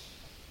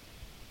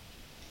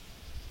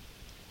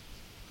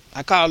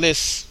 I call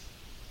this,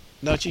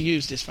 don't you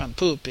use this from the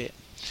pulpit,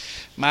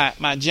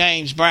 my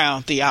James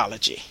Brown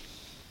theology.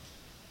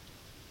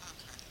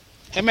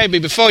 It may be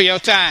before your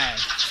time.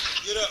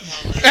 Get up,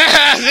 my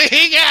man.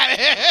 He got it.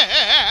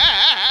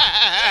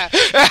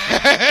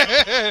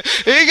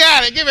 He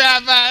got it. Give me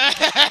that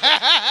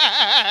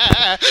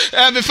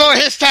five. Before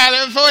his time.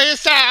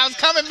 I was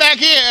coming back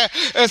here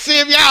and see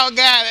if y'all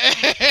got it.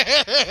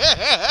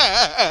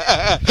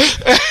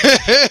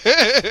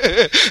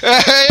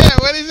 Yeah,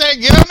 what he say?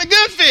 Get on the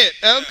good fit,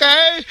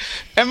 okay?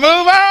 And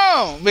move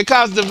on.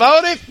 Because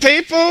devoted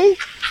people,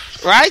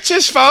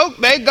 righteous folk,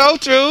 they go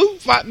through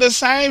the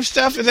same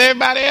stuff as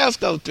everybody else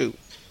go through.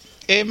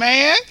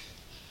 Amen.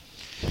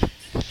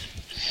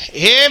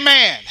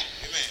 Amen.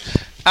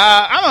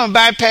 I'm going to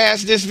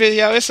bypass this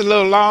video. It's a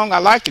little long. I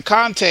like the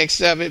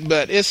context of it,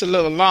 but it's a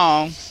little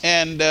long.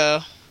 And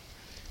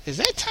is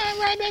that time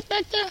right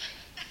back there?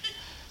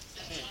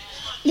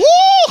 Woo!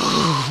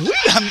 We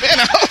done been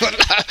over.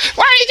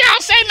 Why did y'all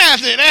say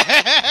nothing?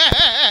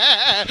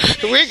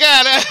 We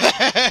gotta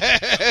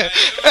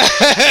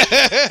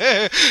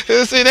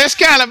see. This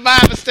kind of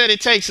Bible study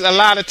takes a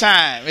lot of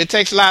time. It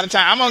takes a lot of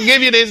time. I'm gonna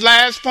give you these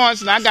last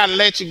points, and I gotta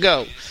let you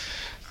go.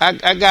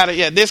 I gotta.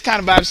 Yeah, this kind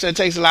of Bible study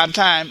takes a lot of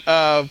time.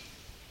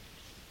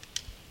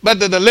 But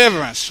the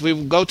deliverance, we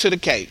will go to the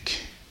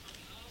cake.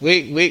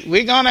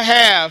 We're gonna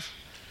have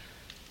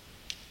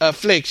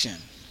affliction.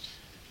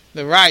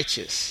 The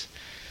righteous.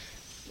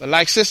 But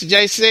like Sister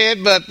J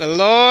said, but the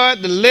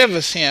Lord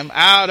delivers him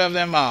out of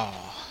them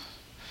all.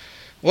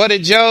 What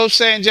did Job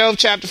say in Job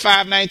chapter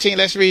 5:19?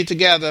 Let's read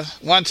together.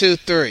 1, 2,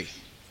 3.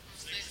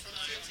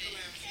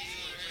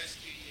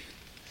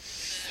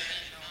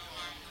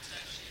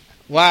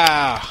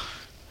 Wow.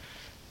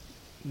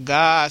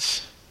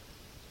 God's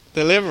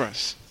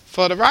deliverance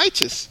for the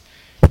righteous.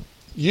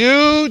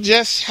 You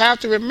just have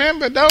to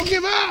remember, don't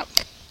give up.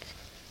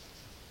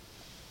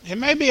 It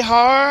may be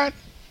hard.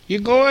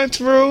 You're going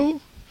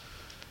through.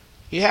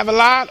 You have a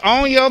lot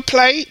on your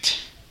plate.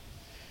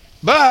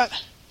 But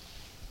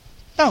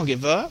don't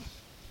give up.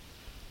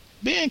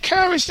 Be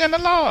encouraged in the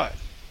Lord.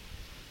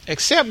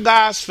 Accept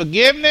God's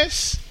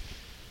forgiveness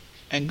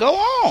and go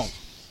on.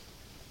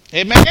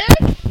 Amen?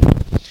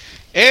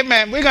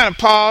 Amen. We're going to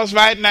pause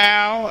right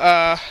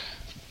now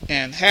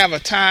and have a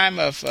time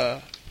of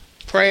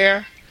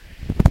prayer.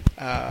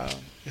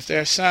 If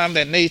there are some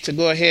that need to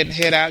go ahead and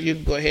head out, you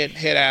can go ahead and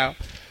head out.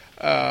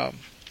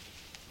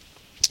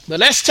 But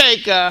let's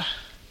take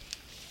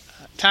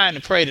time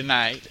to pray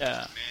tonight.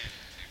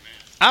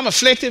 I'm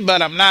afflicted,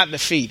 but I'm not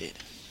defeated.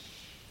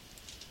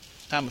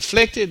 I'm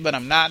afflicted, but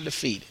I'm not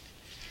defeated.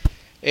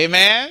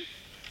 Amen.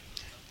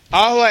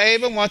 All who are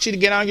able, I want you to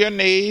get on your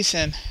knees,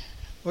 and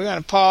we're going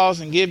to pause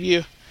and give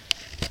you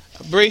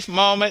a brief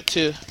moment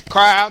to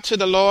cry out to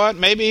the Lord,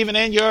 maybe even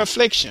in your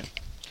affliction,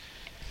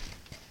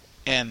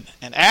 and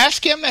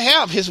ask Him to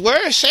help. His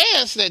Word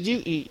says that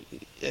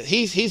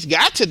He's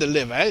got to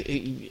deliver.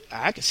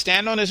 I can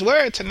stand on His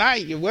Word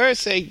tonight. Your Word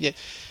says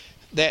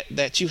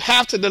that you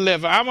have to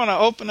deliver. I want to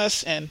open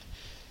us and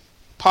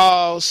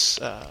pause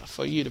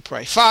for you to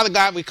pray. Father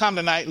God, we come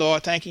tonight,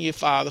 Lord, thanking you,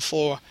 Father,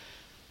 for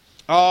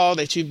all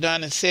that you've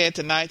done and said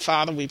tonight.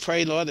 Father, we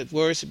pray, Lord, that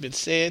words have been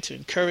said to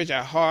encourage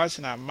our hearts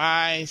and our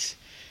minds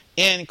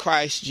in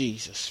Christ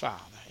Jesus,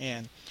 Father.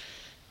 And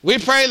we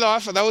pray,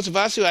 Lord, for those of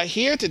us who are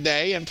here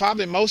today, and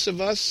probably most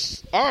of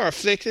us are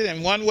afflicted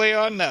in one way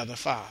or another,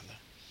 Father.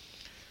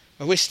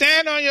 But we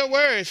stand on your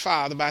word,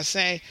 Father, by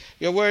saying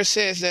your word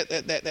says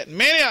that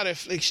many are the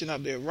affliction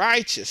of the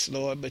righteous,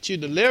 Lord, but you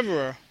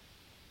deliver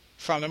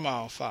from them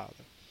all, Father.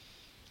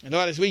 And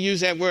Lord, as we use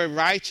that word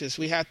righteous,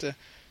 we have to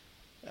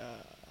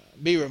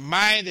be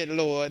reminded,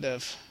 Lord,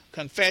 of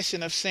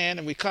confession of sin.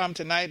 And we come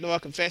tonight,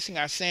 Lord, confessing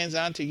our sins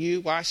unto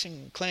you, washing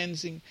and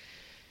cleansing.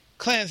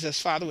 Cleanse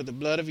us, Father, with the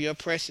blood of your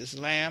precious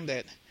Lamb,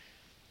 that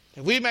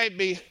we may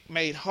be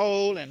made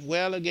whole and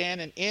well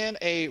again and in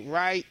a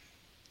right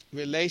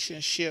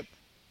relationship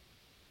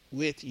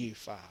with you,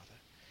 Father.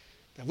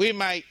 That we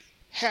might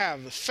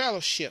have the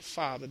fellowship,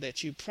 Father,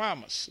 that you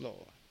promised, Lord.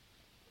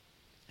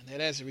 And that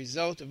as a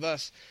result of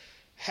us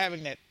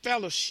having that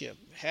fellowship,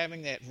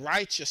 having that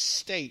righteous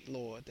state,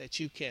 Lord, that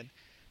you can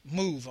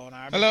move on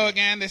our behalf. Hello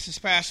again, this is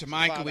Pastor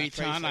Michael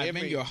Eaton. I've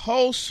been your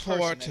host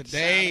for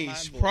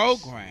today's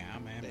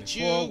program. And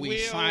before we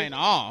sign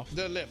off,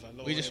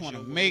 we just want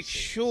to make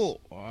sure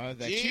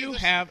that you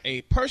have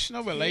a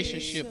personal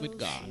relationship with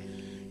God.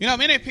 You know,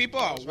 many people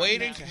are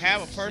waiting to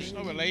have a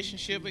personal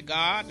relationship with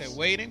God. They're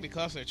waiting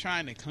because they're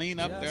trying to clean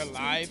up their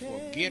life or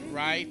get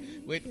right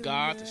with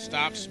God, to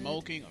stop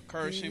smoking or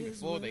cursing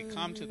before they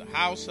come to the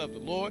house of the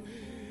Lord.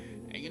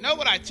 And you know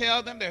what I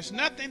tell them? There's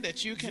nothing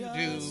that you can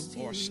do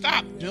or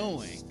stop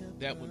doing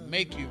that would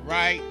make you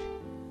right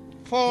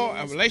for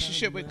a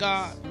relationship with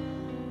God.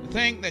 The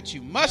thing that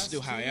you must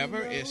do,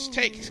 however, is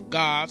take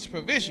God's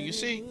provision. You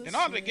see, in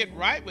order to get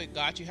right with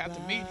God, you have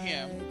to meet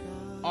Him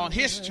on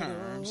His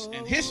terms,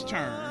 and His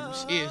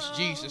terms is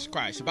Jesus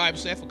Christ. The Bible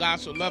said, for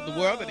God so loved the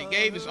world that He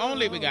gave His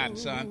only begotten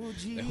Son,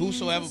 that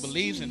whosoever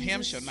believes in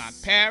Him shall not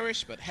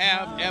perish, but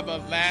have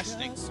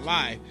everlasting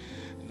life.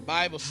 And the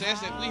Bible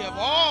says that we have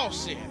all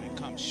sinned and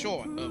come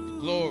short of the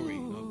glory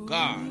of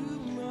God.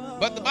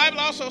 But the Bible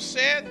also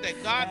said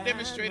that God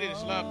demonstrated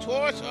His love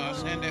towards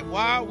us, and that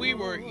while we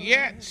were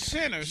yet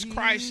sinners,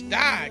 Christ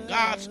died.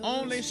 God's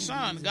only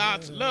Son,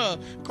 God's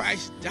love,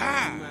 Christ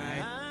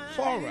died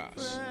for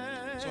us.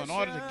 So in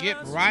order to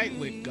get right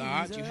with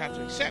God, you have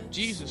to accept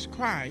Jesus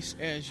Christ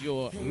as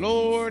your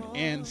Lord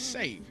and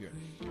Savior.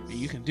 And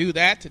you can do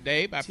that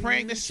today by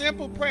praying this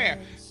simple prayer.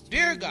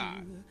 Dear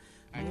God,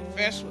 I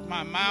confess with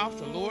my mouth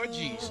the Lord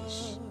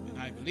Jesus, and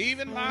I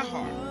believe in my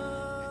heart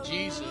that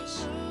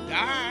Jesus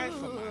died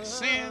for my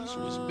sins,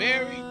 was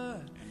buried,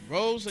 and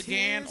rose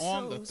again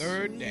on the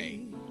third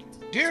day.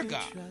 Dear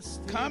God,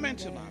 come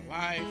into my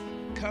life,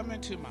 come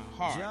into my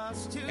heart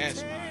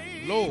as my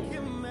Lord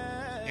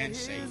and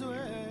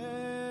Savior.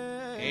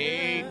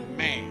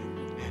 Amen.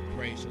 And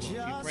praise the Lord.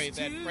 If you prayed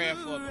that prayer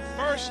for the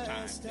first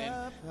time,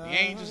 then the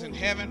angels in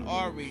heaven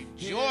are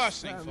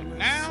rejoicing. For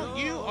now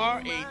you are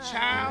a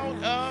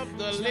child of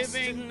the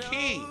living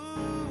King.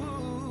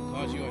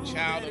 Because you're a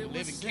child of the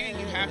living King,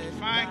 you have to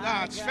find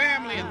God's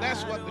family, and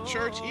that's what the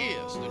church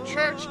is. The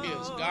church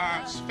is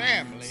God's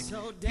family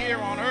here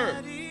on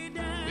earth. We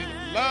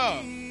would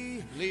love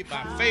to believe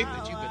by faith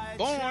that you've been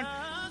born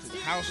to the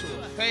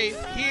household of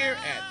faith here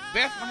at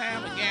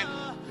Bethlehem. Again,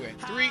 we're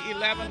at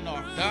 311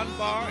 North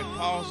Dunbar in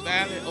Pauls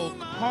Valley,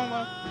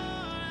 Oklahoma,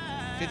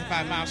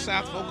 55 miles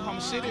south of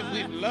Oklahoma City. And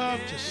we'd love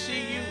to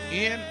see you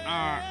in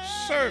our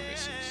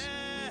services.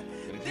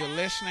 But if you're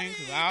listening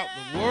throughout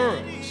the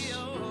world,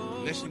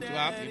 listening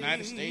throughout the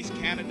United States,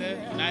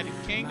 Canada, United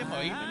Kingdom,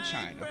 or even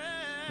China,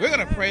 we're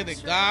going to pray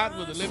that God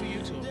will deliver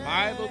you to a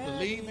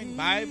Bible-believing,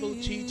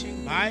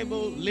 Bible-teaching,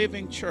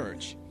 Bible-living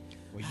church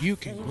where you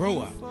can grow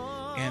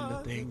up in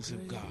the things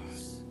of God.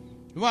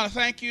 We want to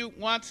thank you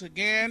once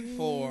again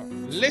for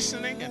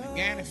listening. And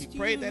again, if you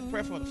prayed that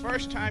prayer for the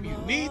first time, you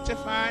need to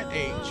find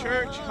a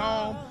church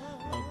home.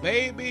 A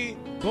baby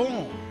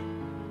born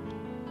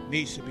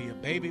needs to be a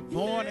baby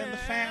born in the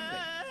family,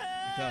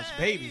 because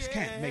babies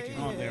can't make it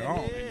on their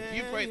own. And if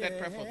you prayed that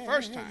prayer for the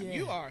first time,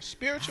 you are a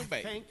spiritual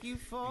baby, and you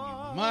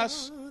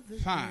must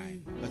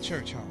find a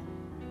church home.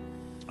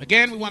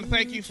 Again, we want to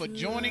thank you for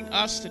joining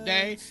us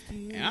today.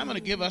 And I'm going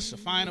to give us a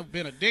final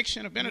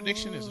benediction. A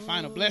benediction is a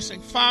final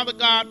blessing. Father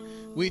God,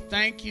 we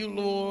thank you,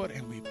 Lord,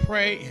 and we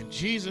pray in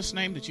Jesus'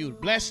 name that you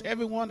would bless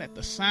everyone at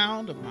the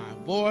sound of my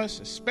voice,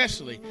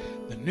 especially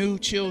the new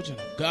children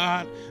of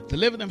God.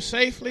 Deliver them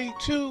safely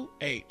to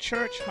a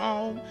church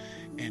home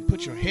and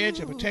put your hedge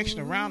of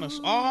protection around us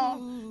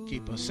all.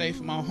 Keep us safe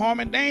from all harm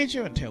and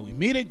danger until we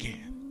meet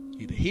again,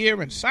 either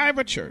here in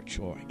Cyber Church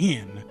or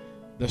in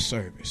the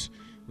service.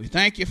 We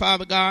thank you,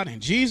 Father God, in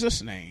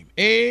Jesus' name.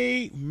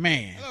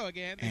 Amen. Hello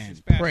again. This is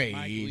Pastor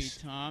Mike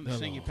Wheaton, the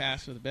senior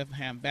pastor of the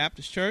Bethlehem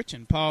Baptist Church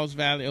in Pauls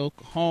Valley,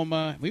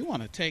 Oklahoma. We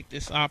want to take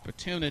this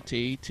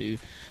opportunity to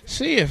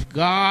see if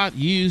God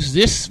used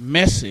this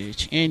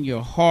message in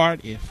your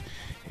heart, if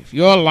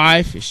your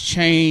life is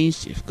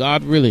changed, if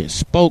God really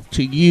spoke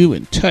to you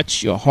and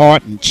touched your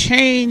heart and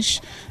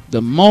changed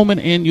the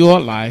moment in your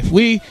life.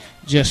 We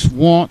just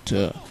want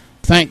to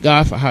thank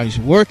God for how he's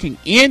working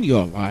in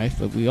your life,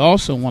 but we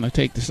also want to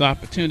take this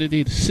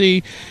opportunity to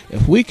see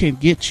if we can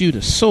get you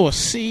to sow a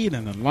seed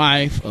in the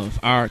life of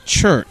our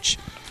church.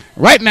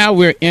 Right now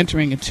we're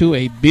entering into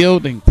a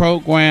building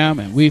program,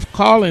 and we've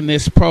calling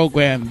this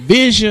program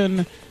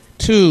Vision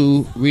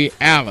to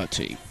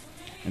Reality.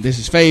 And this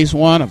is phase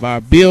 1 of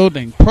our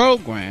building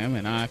program,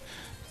 and I've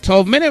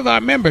told many of our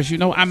members,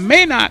 I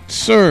may not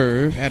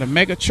serve at a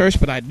mega church,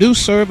 but I do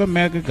serve a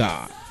mega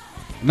God.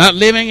 Not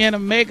living in a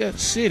mega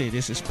city.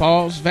 This is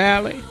Pauls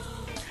Valley.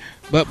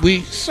 But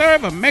we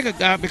serve a mega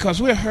God because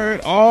we're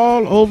heard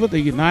all over the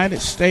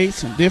United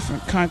States and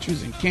different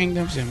countries and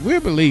kingdoms. And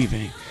we're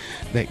believing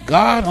that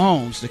God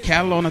owns the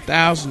cattle on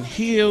 1,000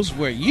 hills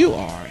where you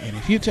are. And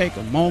if you take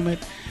a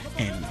moment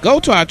and go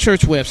to our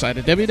church website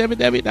at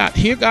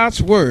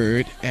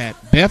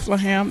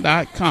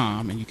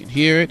www.heargodsword@bethlehem.com, and you can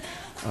hear it.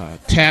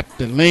 Tap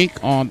the link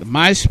on the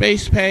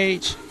MySpace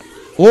page,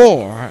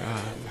 or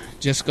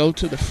just go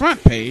to the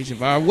front page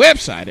of our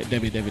website at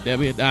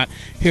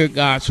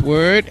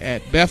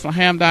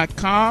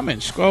www.heargodsword@bethlehem.com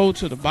and scroll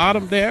to the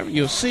bottom there.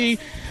 You'll see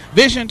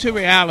Vision to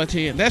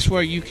Reality, and that's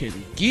where you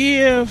can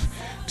give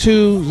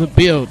to the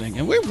building.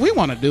 And we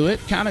want to do it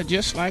kind of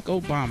just like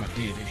Obama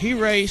did it. He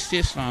raised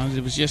his funds.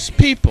 It was just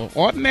people,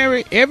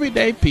 ordinary,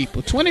 everyday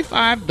people,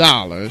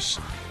 $25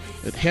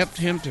 that helped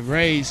him to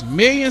raise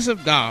millions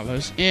of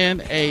dollars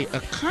in a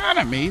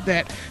economy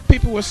that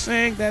people were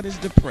saying that is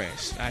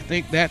depressed. I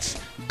think that's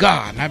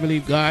God. I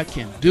believe God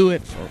can do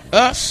it for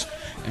us,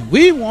 and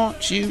we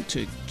want you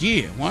to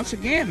give. Once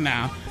again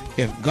now,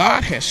 if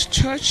God has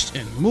touched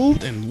and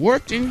moved and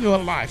worked in your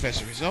life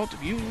as a result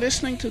of you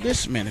listening to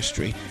this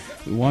ministry,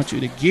 we want you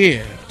to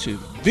give to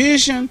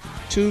Vision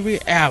to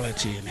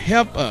Reality and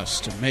help us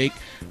to make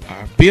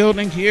our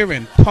building here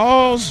in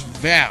Pauls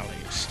Valley,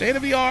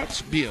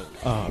 state-of-the-art build,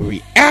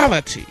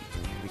 reality,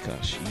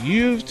 because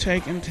you've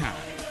taken time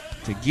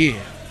to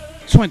give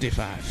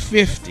 25,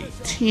 50,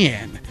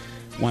 10,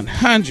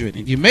 100,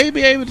 and you may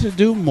be able to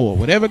do more,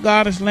 whatever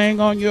God is laying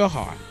on your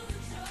heart.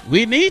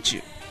 We need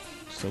you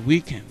so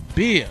we can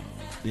build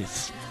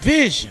this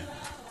vision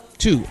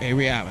to a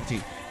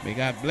reality. May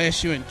God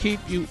bless you and keep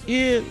you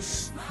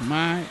is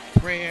my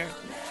prayer.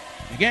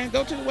 Again,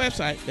 go to the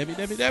website,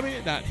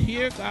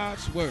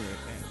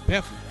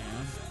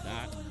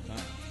 www.heargodsword@bethlehem.com.